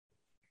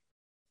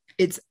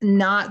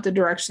not the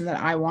direction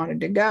that I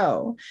wanted to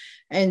go.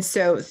 And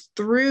so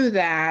through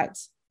that,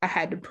 I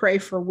had to pray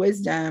for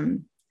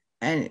wisdom.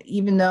 And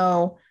even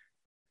though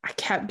I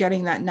kept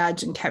getting that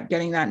nudge and kept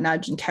getting that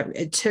nudge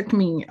it took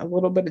me a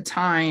little bit of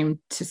time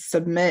to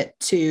submit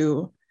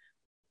to,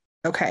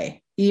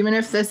 okay, even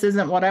if this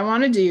isn't what I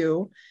want to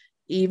do,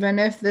 even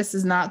if this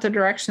is not the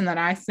direction that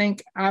I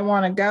think I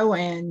want to go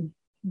in,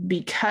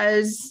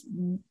 because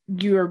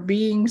you are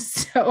being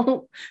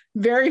so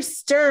very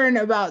stern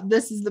about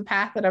this is the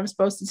path that I'm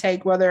supposed to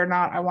take, whether or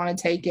not I want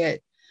to take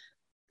it.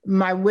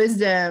 My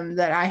wisdom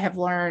that I have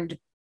learned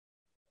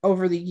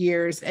over the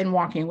years and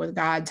walking with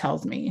God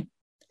tells me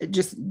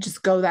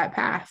just go that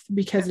path,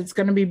 because it's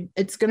going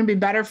to be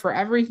better for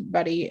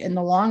everybody in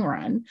the long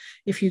run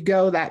if you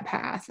go that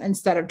path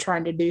instead of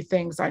trying to do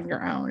things on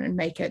your own and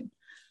make it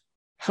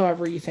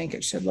however you think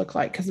it should look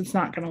like, because it's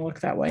not going to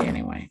look that way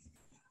anyway.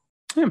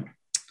 Yeah.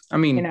 I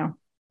mean,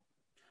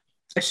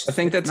 I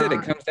think that's it.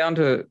 It comes down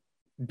to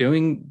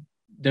doing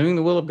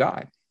the will of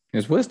God,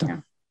 his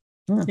wisdom.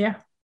 Yeah,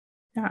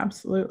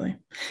 absolutely.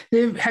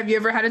 Have you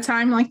ever had a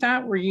time like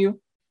that where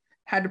you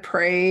had to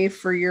pray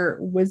for your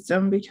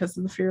wisdom because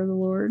of the fear of the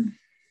Lord?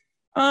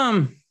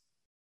 I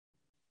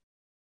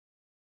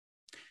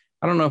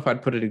don't know if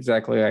I'd put it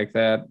exactly like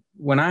that.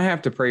 When I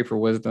have to pray for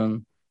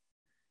wisdom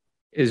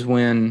is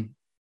when,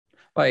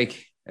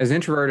 like, as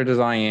introverted as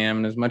I am,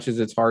 and as much as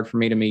it's hard for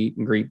me to meet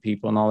and greet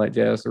people and all that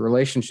jazz, the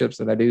relationships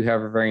that I do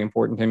have are very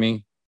important to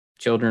me.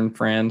 Children,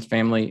 friends,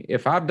 family.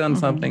 If I've done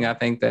something I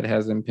think that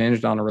has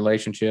impinged on a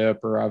relationship,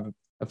 or I've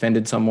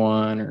offended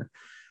someone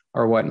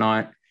or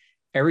whatnot,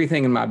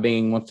 everything in my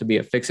being wants to be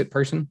a fix-it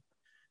person.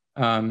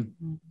 And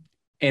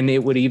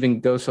it would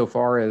even go so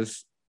far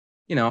as,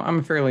 I'm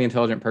a fairly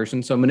intelligent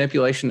person, so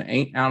manipulation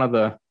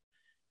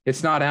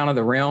it's not out of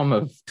the realm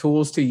of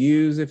tools to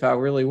use if I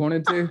really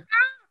wanted to.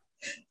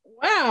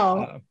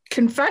 Wow.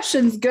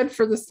 Confession's good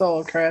for the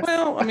soul, Chris.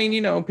 Well, I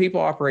mean,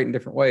 people operate in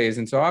different ways.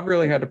 And so I've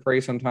really had to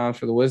pray sometimes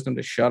for the wisdom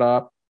to shut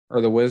up,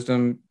 or the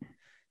wisdom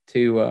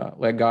to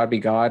let God be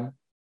God,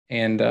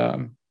 and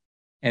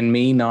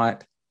me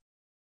not,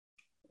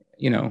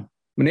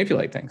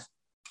 manipulate things.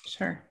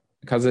 Sure.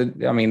 Because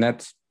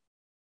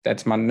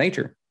that's my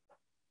nature.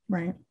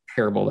 Right.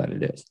 Terrible that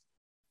it is.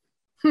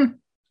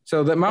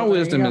 So that my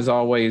wisdom is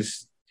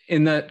always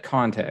in that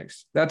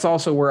context. That's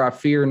also where I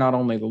fear not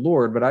only the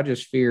Lord, but I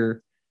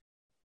fear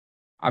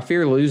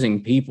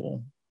losing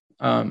people.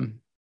 And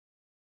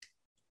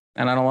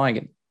I don't like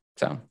it.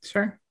 So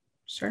sure.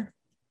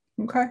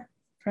 Okay.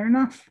 Fair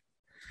enough.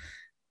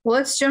 Well,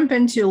 let's jump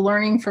into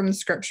learning from the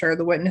scripture,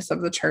 the witness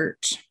of the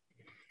church.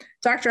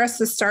 Dr.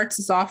 Estes starts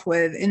us off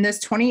with, in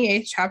this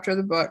 28th chapter of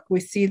the book,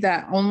 we see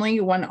that only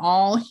when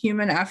all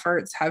human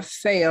efforts have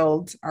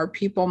failed are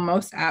people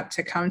most apt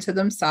to come to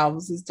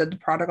themselves, as did the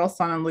prodigal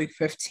son in Luke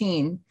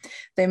 15.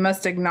 They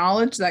must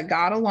acknowledge that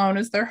God alone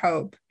is their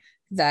hope,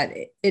 that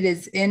it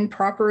is in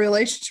proper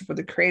relationship with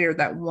the Creator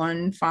that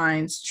one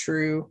finds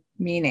true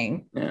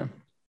meaning. Yeah.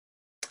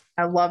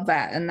 I love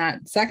that. And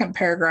that second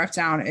paragraph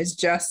down is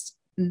just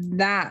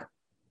that,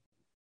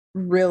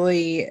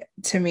 really,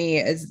 to me,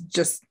 is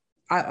just,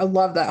 I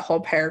love that whole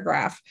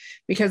paragraph,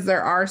 because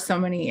there are so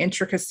many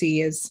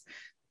intricacies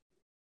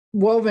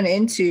woven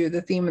into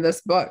the theme of this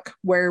book,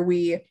 where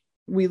we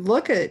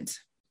look at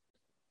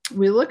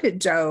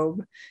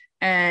Job,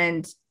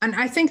 and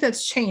I think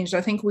that's changed.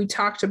 I think we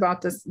talked about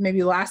this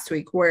maybe last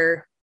week,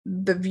 where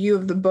the view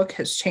of the book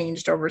has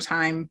changed over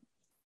time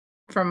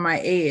from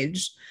my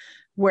age,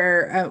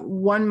 where at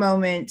one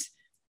moment,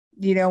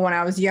 when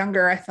I was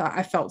younger,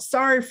 I felt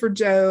sorry for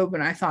Job,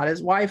 and I thought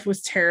his wife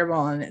was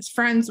terrible and his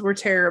friends were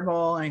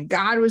terrible and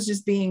God was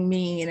just being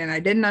mean, and I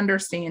didn't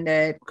understand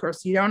it. Of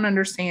course, you don't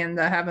understand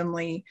the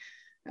heavenly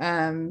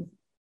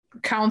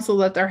counsel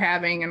that they're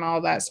having and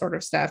all that sort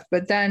of stuff.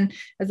 But then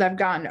as I've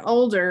gotten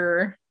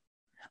older,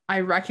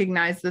 I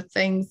recognize the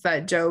things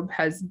that Job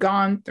has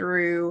gone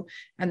through,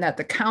 and that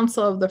the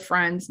counsel of the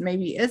friends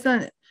maybe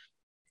isn't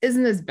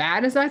as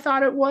bad as I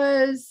thought it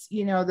was.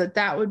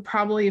 That would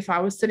probably, if I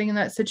was sitting in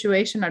that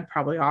situation, I'd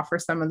probably offer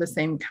some of the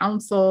same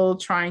counsel,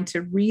 trying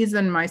to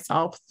reason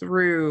myself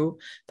through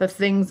the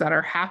things that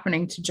are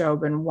happening to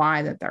Job and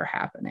why that they're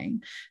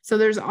happening. So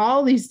there's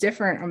all these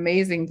different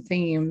amazing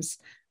themes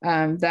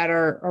that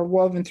are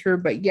woven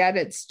through, but yet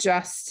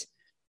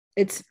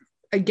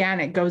again,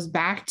 it goes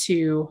back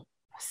to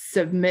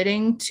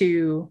submitting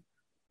to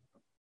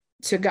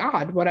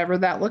God, whatever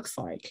that looks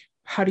like.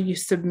 How do you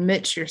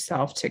submit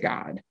yourself to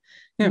God?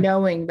 Yeah.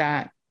 Knowing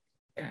that,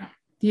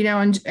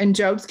 in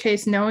Job's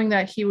case, knowing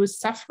that he was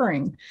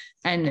suffering,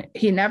 and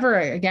he never,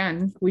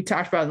 again, we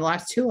talked about in the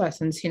last two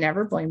lessons, he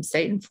never blamed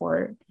Satan for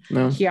it.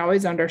 No. He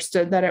always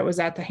understood that it was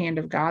at the hand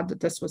of God that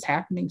this was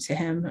happening to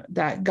him,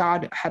 that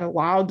God had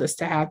allowed this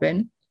to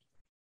happen.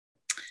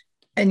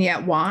 And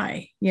yet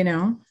why,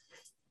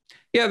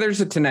 Yeah,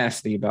 there's a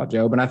tenacity about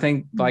Job. And I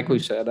think, like we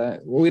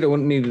said, we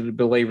don't need to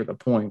belabor the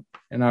point.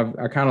 And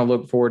I kind of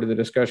look forward to the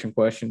discussion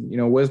question.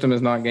 Wisdom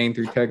is not gained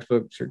through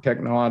textbooks or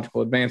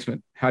technological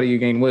advancement. How do you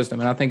gain wisdom?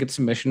 And I think it's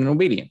submission and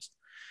obedience.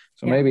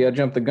 So maybe I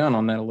jumped the gun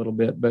on that a little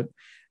bit. But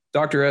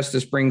Dr.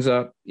 Estes brings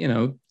up,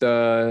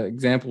 the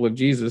example of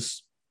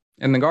Jesus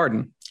in the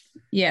garden.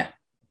 Yeah.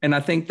 And I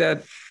think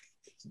that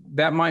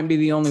might be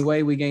the only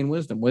way we gain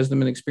wisdom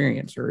and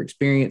experience, or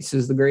experience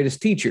is the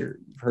greatest teacher.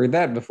 You've heard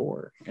that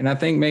before. And I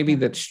think maybe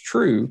that's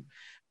true.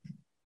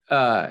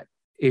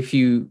 if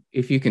you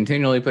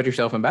continually put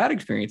yourself in bad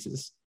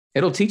experiences,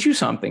 it'll teach you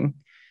something.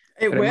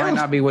 It might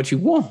not be what you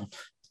want.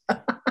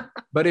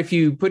 But if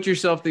you put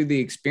yourself through the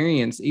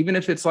experience, even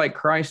if it's like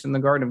Christ in the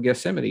Garden of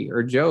Gethsemane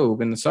or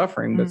Job in the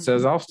suffering, but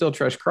says, I'll still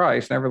trust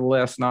Christ,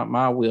 nevertheless, not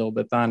my will,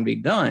 but thine be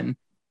done.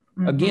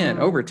 Again,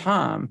 over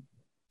time,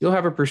 you'll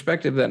have a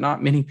perspective that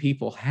not many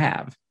people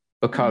have,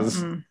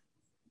 because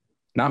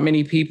not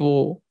many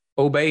people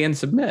obey and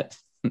submit.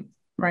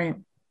 Right.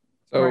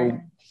 So,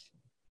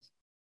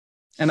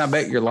 and I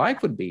bet your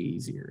life would be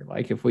easier.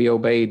 Like if we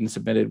obeyed and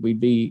submitted, we'd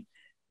be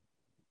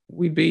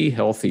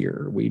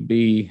healthier. We'd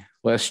be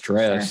less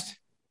stressed. Sure.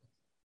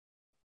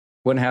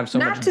 Wouldn't have so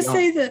much. Not to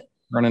say that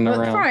running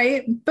around.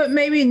 Right. But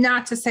maybe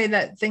not to say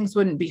that things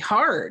wouldn't be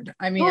hard.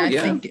 I mean, I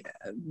think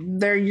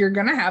you're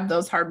going to have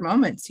those hard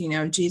moments. You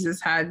know,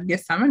 Jesus had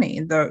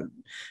Gethsemane.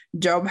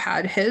 Job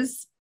had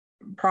his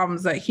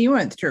problems that he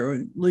went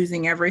through,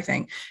 losing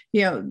everything.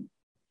 You know,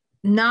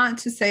 not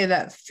to say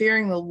that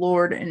fearing the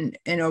Lord and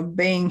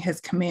obeying his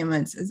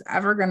commandments is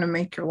ever going to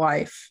make your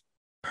life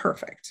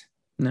perfect.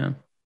 No.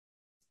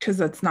 Because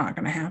that's not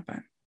going to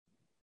happen.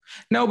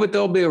 No, but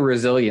there'll be a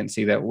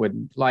resiliency that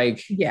would,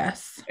 like,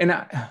 yes. And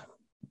I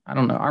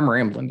don't know, I'm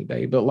rambling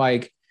today, but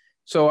like,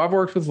 so I've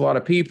worked with a lot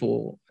of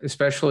people,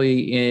 especially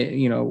in,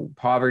 you know,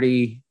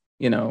 poverty,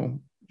 you know,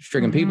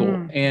 stricken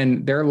people,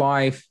 and their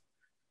life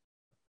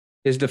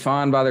is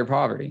defined by their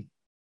poverty.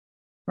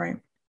 Right.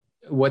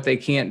 What they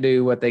can't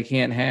do, what they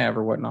can't have,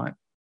 or whatnot.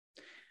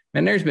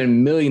 And there's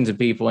been millions of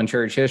people in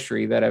church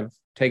history that have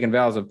taken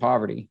vows of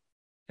poverty,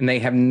 and they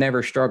have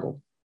never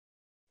struggled.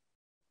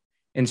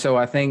 And so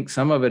I think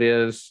some of it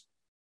is,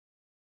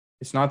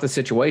 it's not the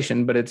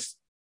situation, but it's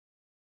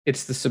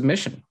the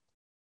submission.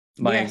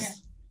 Like, yes.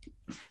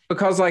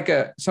 Because like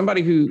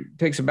somebody who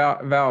takes a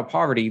vow of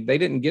poverty, they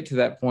didn't get to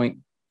that point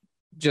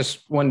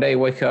just one day,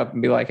 wake up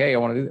and be like, hey, I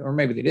want to do, or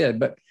maybe they did,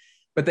 but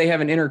they have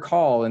an inner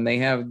call, and they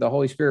have the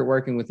Holy Spirit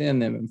working within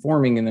them and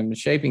forming in them and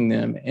shaping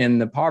them. And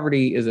the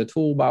poverty is a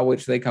tool by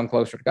which they come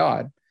closer to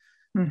God.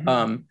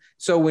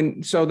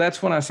 So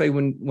that's when I say,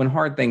 when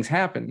hard things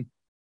happen,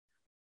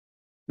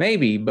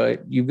 maybe,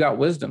 but you've got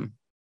wisdom,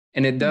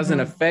 and it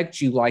doesn't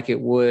affect you like it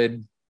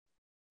would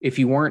if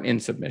you weren't in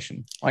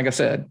submission. Like I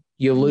said,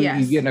 you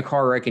get in a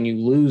car wreck and you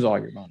lose all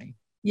your money.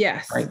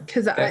 Yes.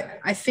 Because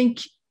I think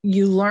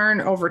you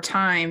learn over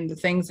time the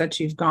things that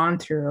you've gone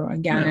through,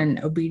 again,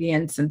 in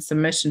obedience and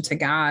submission to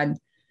God.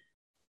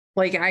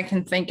 Like I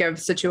can think of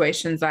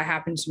situations that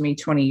happened to me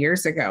 20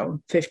 years ago,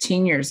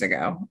 15 years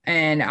ago.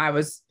 And I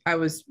was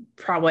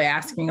probably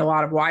asking a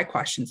lot of why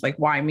questions, like,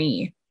 why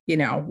me? You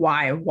know,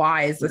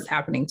 why is this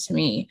happening to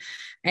me?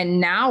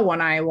 And now when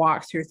I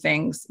walk through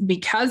things,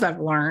 because I've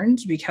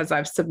learned, because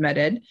I've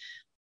submitted,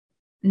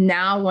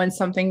 now when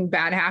something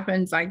bad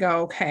happens, I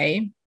go,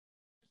 okay,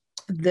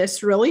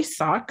 this really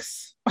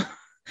sucks.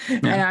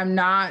 And I'm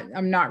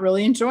not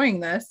really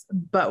enjoying this,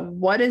 but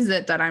what is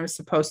it that I'm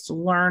supposed to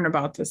learn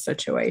about this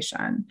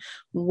situation?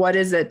 What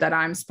is it that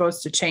I'm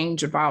supposed to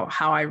change about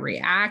how I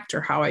react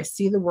or how I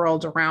see the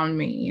world around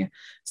me,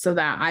 so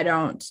that I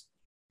don't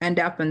end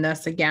up in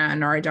this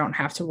again, or I don't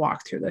have to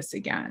walk through this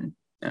again?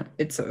 Yeah.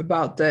 It's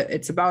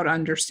about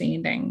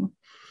understanding,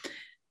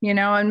 you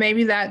know, and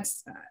maybe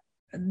that's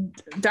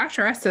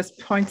Dr. Estes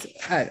points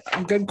at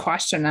a good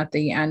question at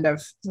the end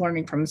of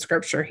learning from the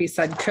scripture. He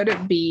said, could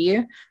it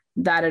be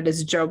that it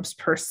is Job's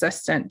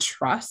persistent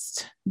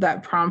trust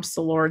that prompts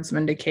the Lord's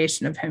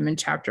vindication of him in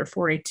chapter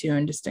 42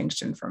 in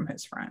distinction from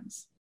his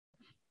friends?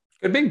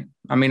 Could be.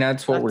 I mean,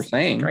 that's what we're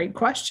saying. Great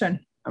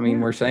question. I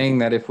mean, we're saying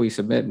that if we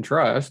submit and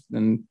trust,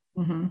 then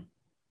in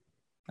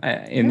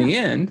the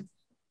end,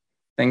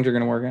 things are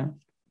going to work out.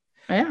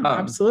 Yeah,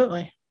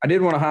 absolutely. I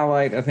did want to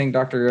highlight, I think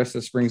Dr.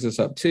 Estes brings this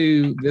up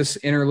too. This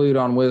interlude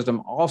on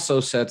wisdom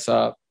also sets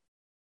up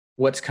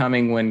what's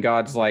coming when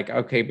God's like,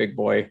 okay, big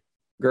boy,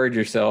 gird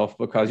yourself,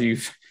 because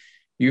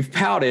you've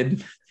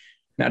pouted.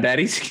 Now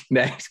daddy's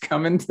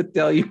coming to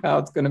tell you how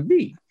it's going to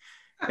be.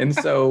 And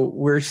so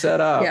we're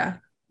set up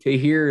to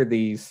hear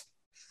these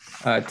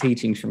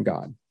teachings from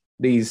God,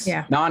 these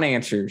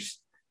non-answers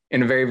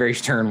in a very, very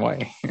stern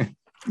way.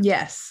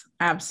 Yes,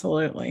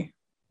 absolutely.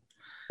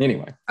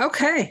 Anyway.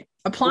 Okay.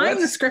 Applying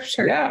the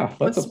scripture. Yeah.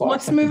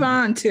 Let's move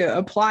on to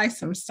apply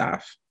some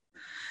stuff.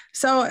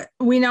 So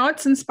we know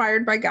it's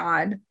inspired by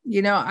God.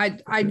 You know,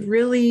 I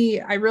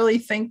really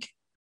think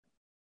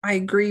I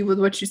agree with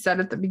what you said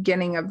at the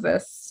beginning of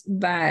this,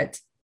 that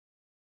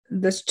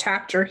this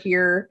chapter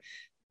here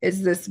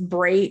is this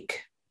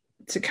break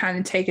to kind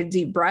of take a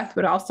deep breath,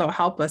 but also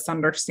help us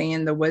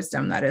understand the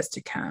wisdom that is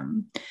to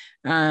come.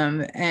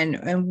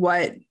 And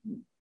what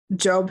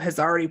Job has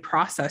already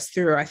processed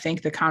through, I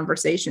think, the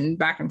conversation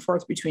back and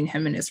forth between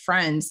him and his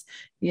friends.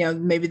 You know,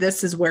 maybe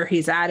this is where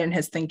he's at in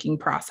his thinking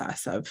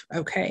process of,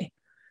 okay,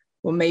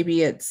 well,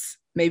 maybe it's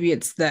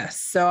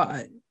this.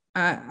 So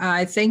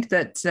I think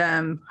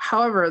that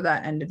however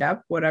that ended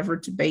up, whatever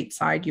debate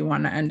side you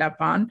want to end up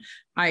on,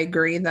 I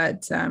agree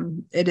that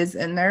it is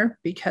in there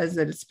because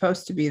it is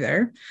supposed to be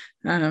there,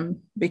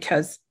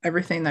 because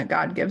everything that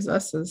God gives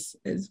us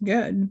is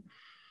good.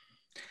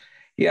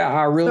 Yeah,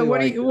 I really So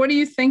like. what do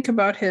you think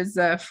about his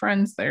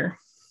friends there?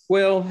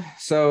 Well,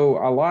 so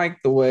I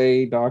like the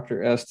way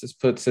Dr. Estes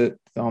puts it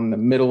on the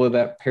middle of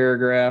that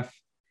paragraph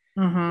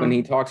when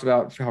he talks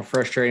about how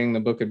frustrating the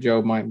book of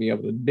Job might be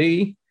able to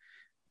be.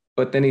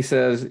 But then he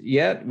says,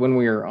 yet when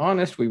we are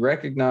honest, we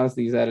recognize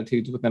these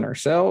attitudes within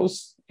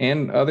ourselves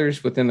and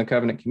others within the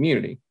covenant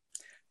community.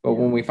 But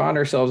when we find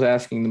ourselves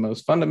asking the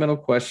most fundamental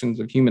questions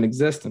of human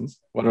existence,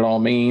 what it all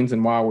means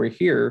and why we're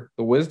here,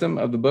 the wisdom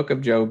of the book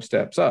of Job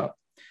steps up.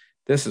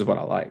 This is what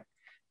I like.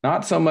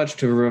 Not so much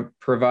to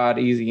provide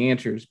easy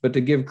answers, but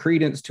to give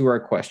credence to our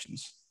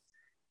questions.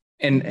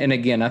 And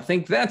again, I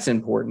think that's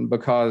important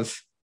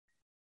because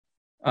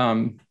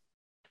I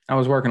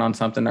was working on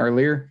something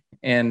earlier,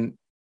 and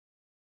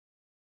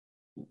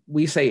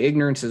we say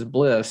ignorance is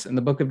bliss, and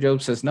the book of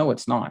Job says, no,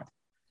 it's not.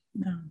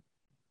 No.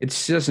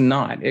 It's just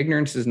not.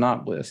 Ignorance is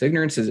not bliss.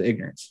 Ignorance is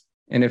ignorance.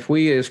 And if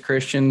we as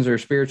Christians or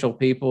spiritual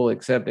people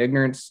accept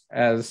ignorance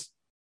as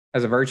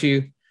a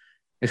virtue,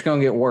 it's going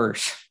to get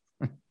worse.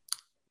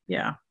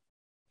 Yeah.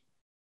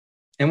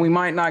 And we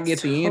might not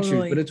get the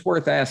answers, but it's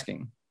worth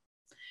asking.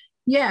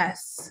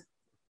 Yes.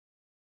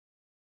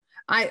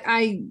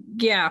 I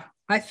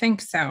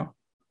think so.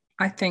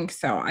 I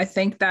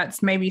think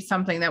that's maybe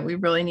something that we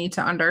really need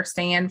to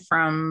understand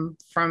from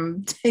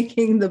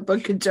taking the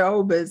book of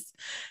Job is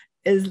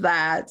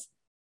that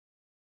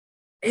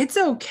it's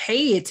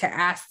okay to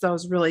ask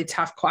those really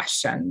tough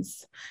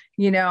questions.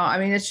 I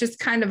mean, it's just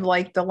kind of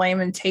like the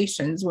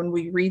Lamentations when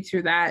we read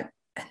through that.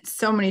 And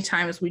so many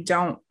times we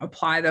don't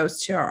apply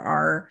those to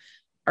our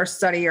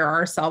study or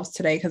ourselves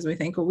today because we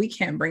think, well, we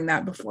can't bring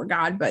that before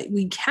God, but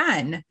we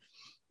can.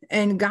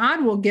 And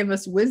God will give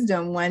us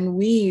wisdom when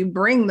we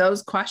bring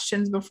those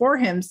questions before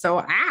him. So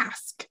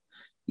ask.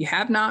 You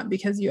have not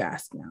because you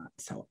ask not.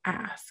 So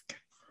ask.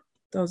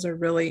 Those are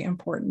really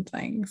important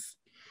things.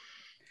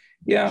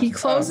 Yeah. He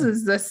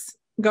closes this.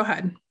 Go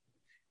ahead.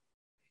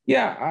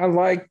 Yeah, I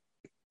like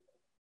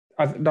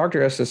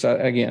Dr. Estes,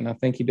 again, I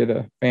think he did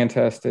a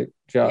fantastic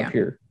job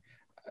here.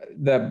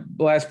 The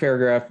last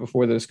paragraph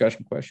before the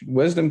discussion question.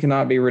 Wisdom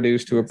cannot be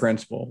reduced to a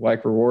principle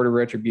like reward or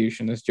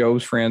retribution, as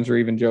Job's friends or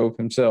even Job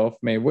himself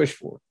may have wished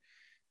for.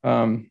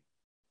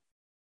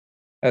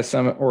 As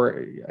some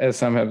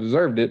have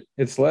observed it,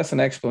 it's less an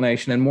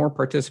explanation and more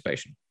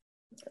participation,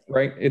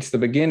 right? It's the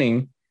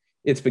beginning.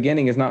 Its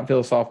beginning is not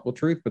philosophical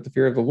truth, but the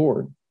fear of the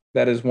Lord.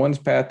 That is one's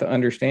path to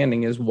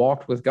understanding is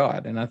walked with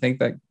God. And I think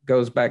that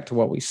goes back to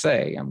what we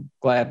say. I'm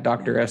glad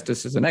Dr.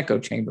 Estes is an echo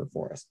chamber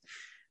for us.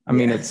 I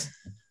mean, it's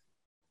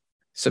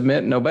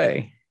submit and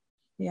obey.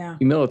 Yeah.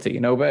 Humility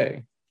and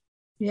obey.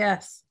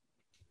 Yes.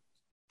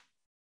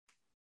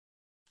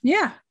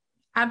 Yeah,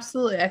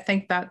 absolutely. I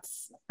think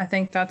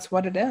that's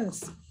what it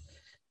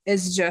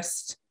is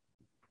just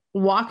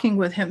walking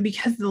with him,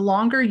 because the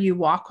longer you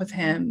walk with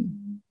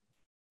him,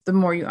 the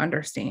more you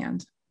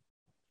understand.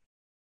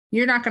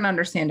 You're not going to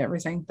understand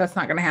everything. That's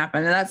not going to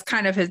happen. And that's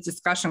kind of his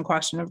discussion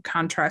question of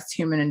contrast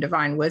human and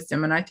divine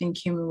wisdom. And I think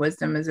human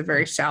wisdom is a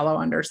very shallow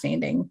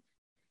understanding.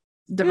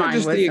 Divine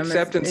just wisdom the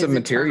acceptance is of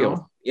material.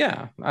 Eternal.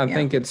 Yeah. I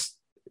think it's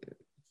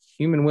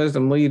human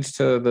wisdom leads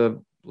to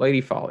the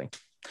lady folly.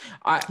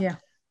 I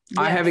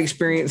have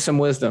experienced some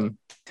wisdom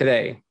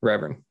today,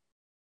 Reverend.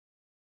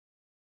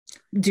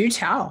 Do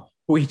tell.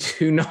 We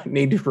do not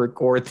need to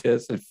record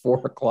this at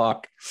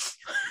 4:00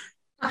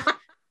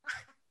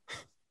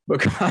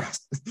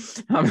 because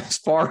I'm as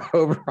far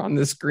over on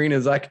the screen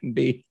as I can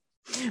be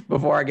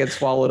before I get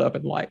swallowed up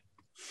in light.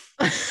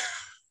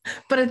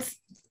 But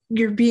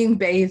you're being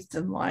bathed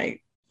in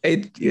light.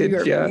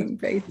 You're being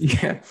bathed.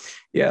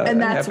 Yeah.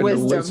 And that's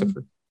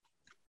wisdom.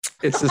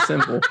 It's a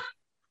symbol.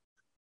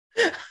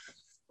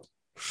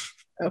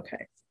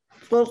 Okay.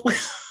 Well,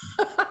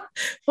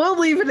 we'll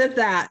leave it at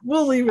that.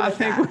 I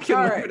think we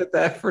can leave it at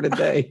that for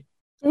today.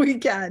 We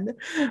can.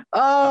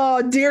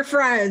 Oh, dear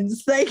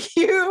friends, thank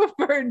you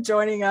for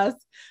joining us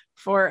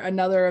for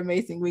another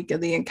amazing week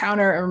of The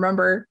Encounter. And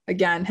remember,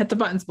 again, hit the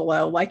buttons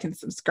below, like and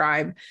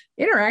subscribe,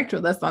 interact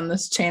with us on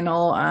this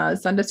channel.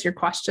 Send us your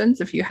questions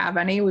if you have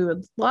any. We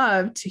would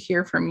love to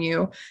hear from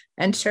you,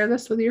 and share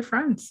this with your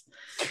friends.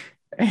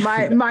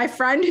 My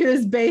friend who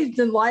is bathed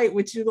in light,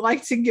 would you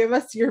like to give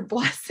us your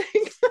blessing?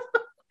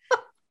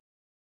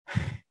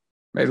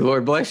 May the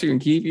Lord bless you and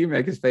keep you,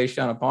 make his face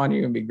shine upon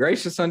you and be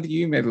gracious unto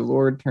you. May the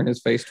Lord turn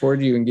his face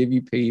toward you and give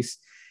you peace.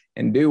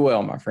 And do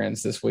well, my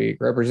friends, this week.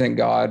 Represent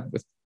God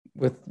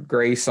with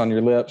grace on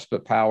your lips,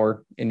 but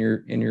power in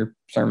your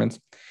sermons.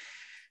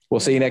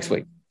 We'll see you next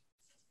week.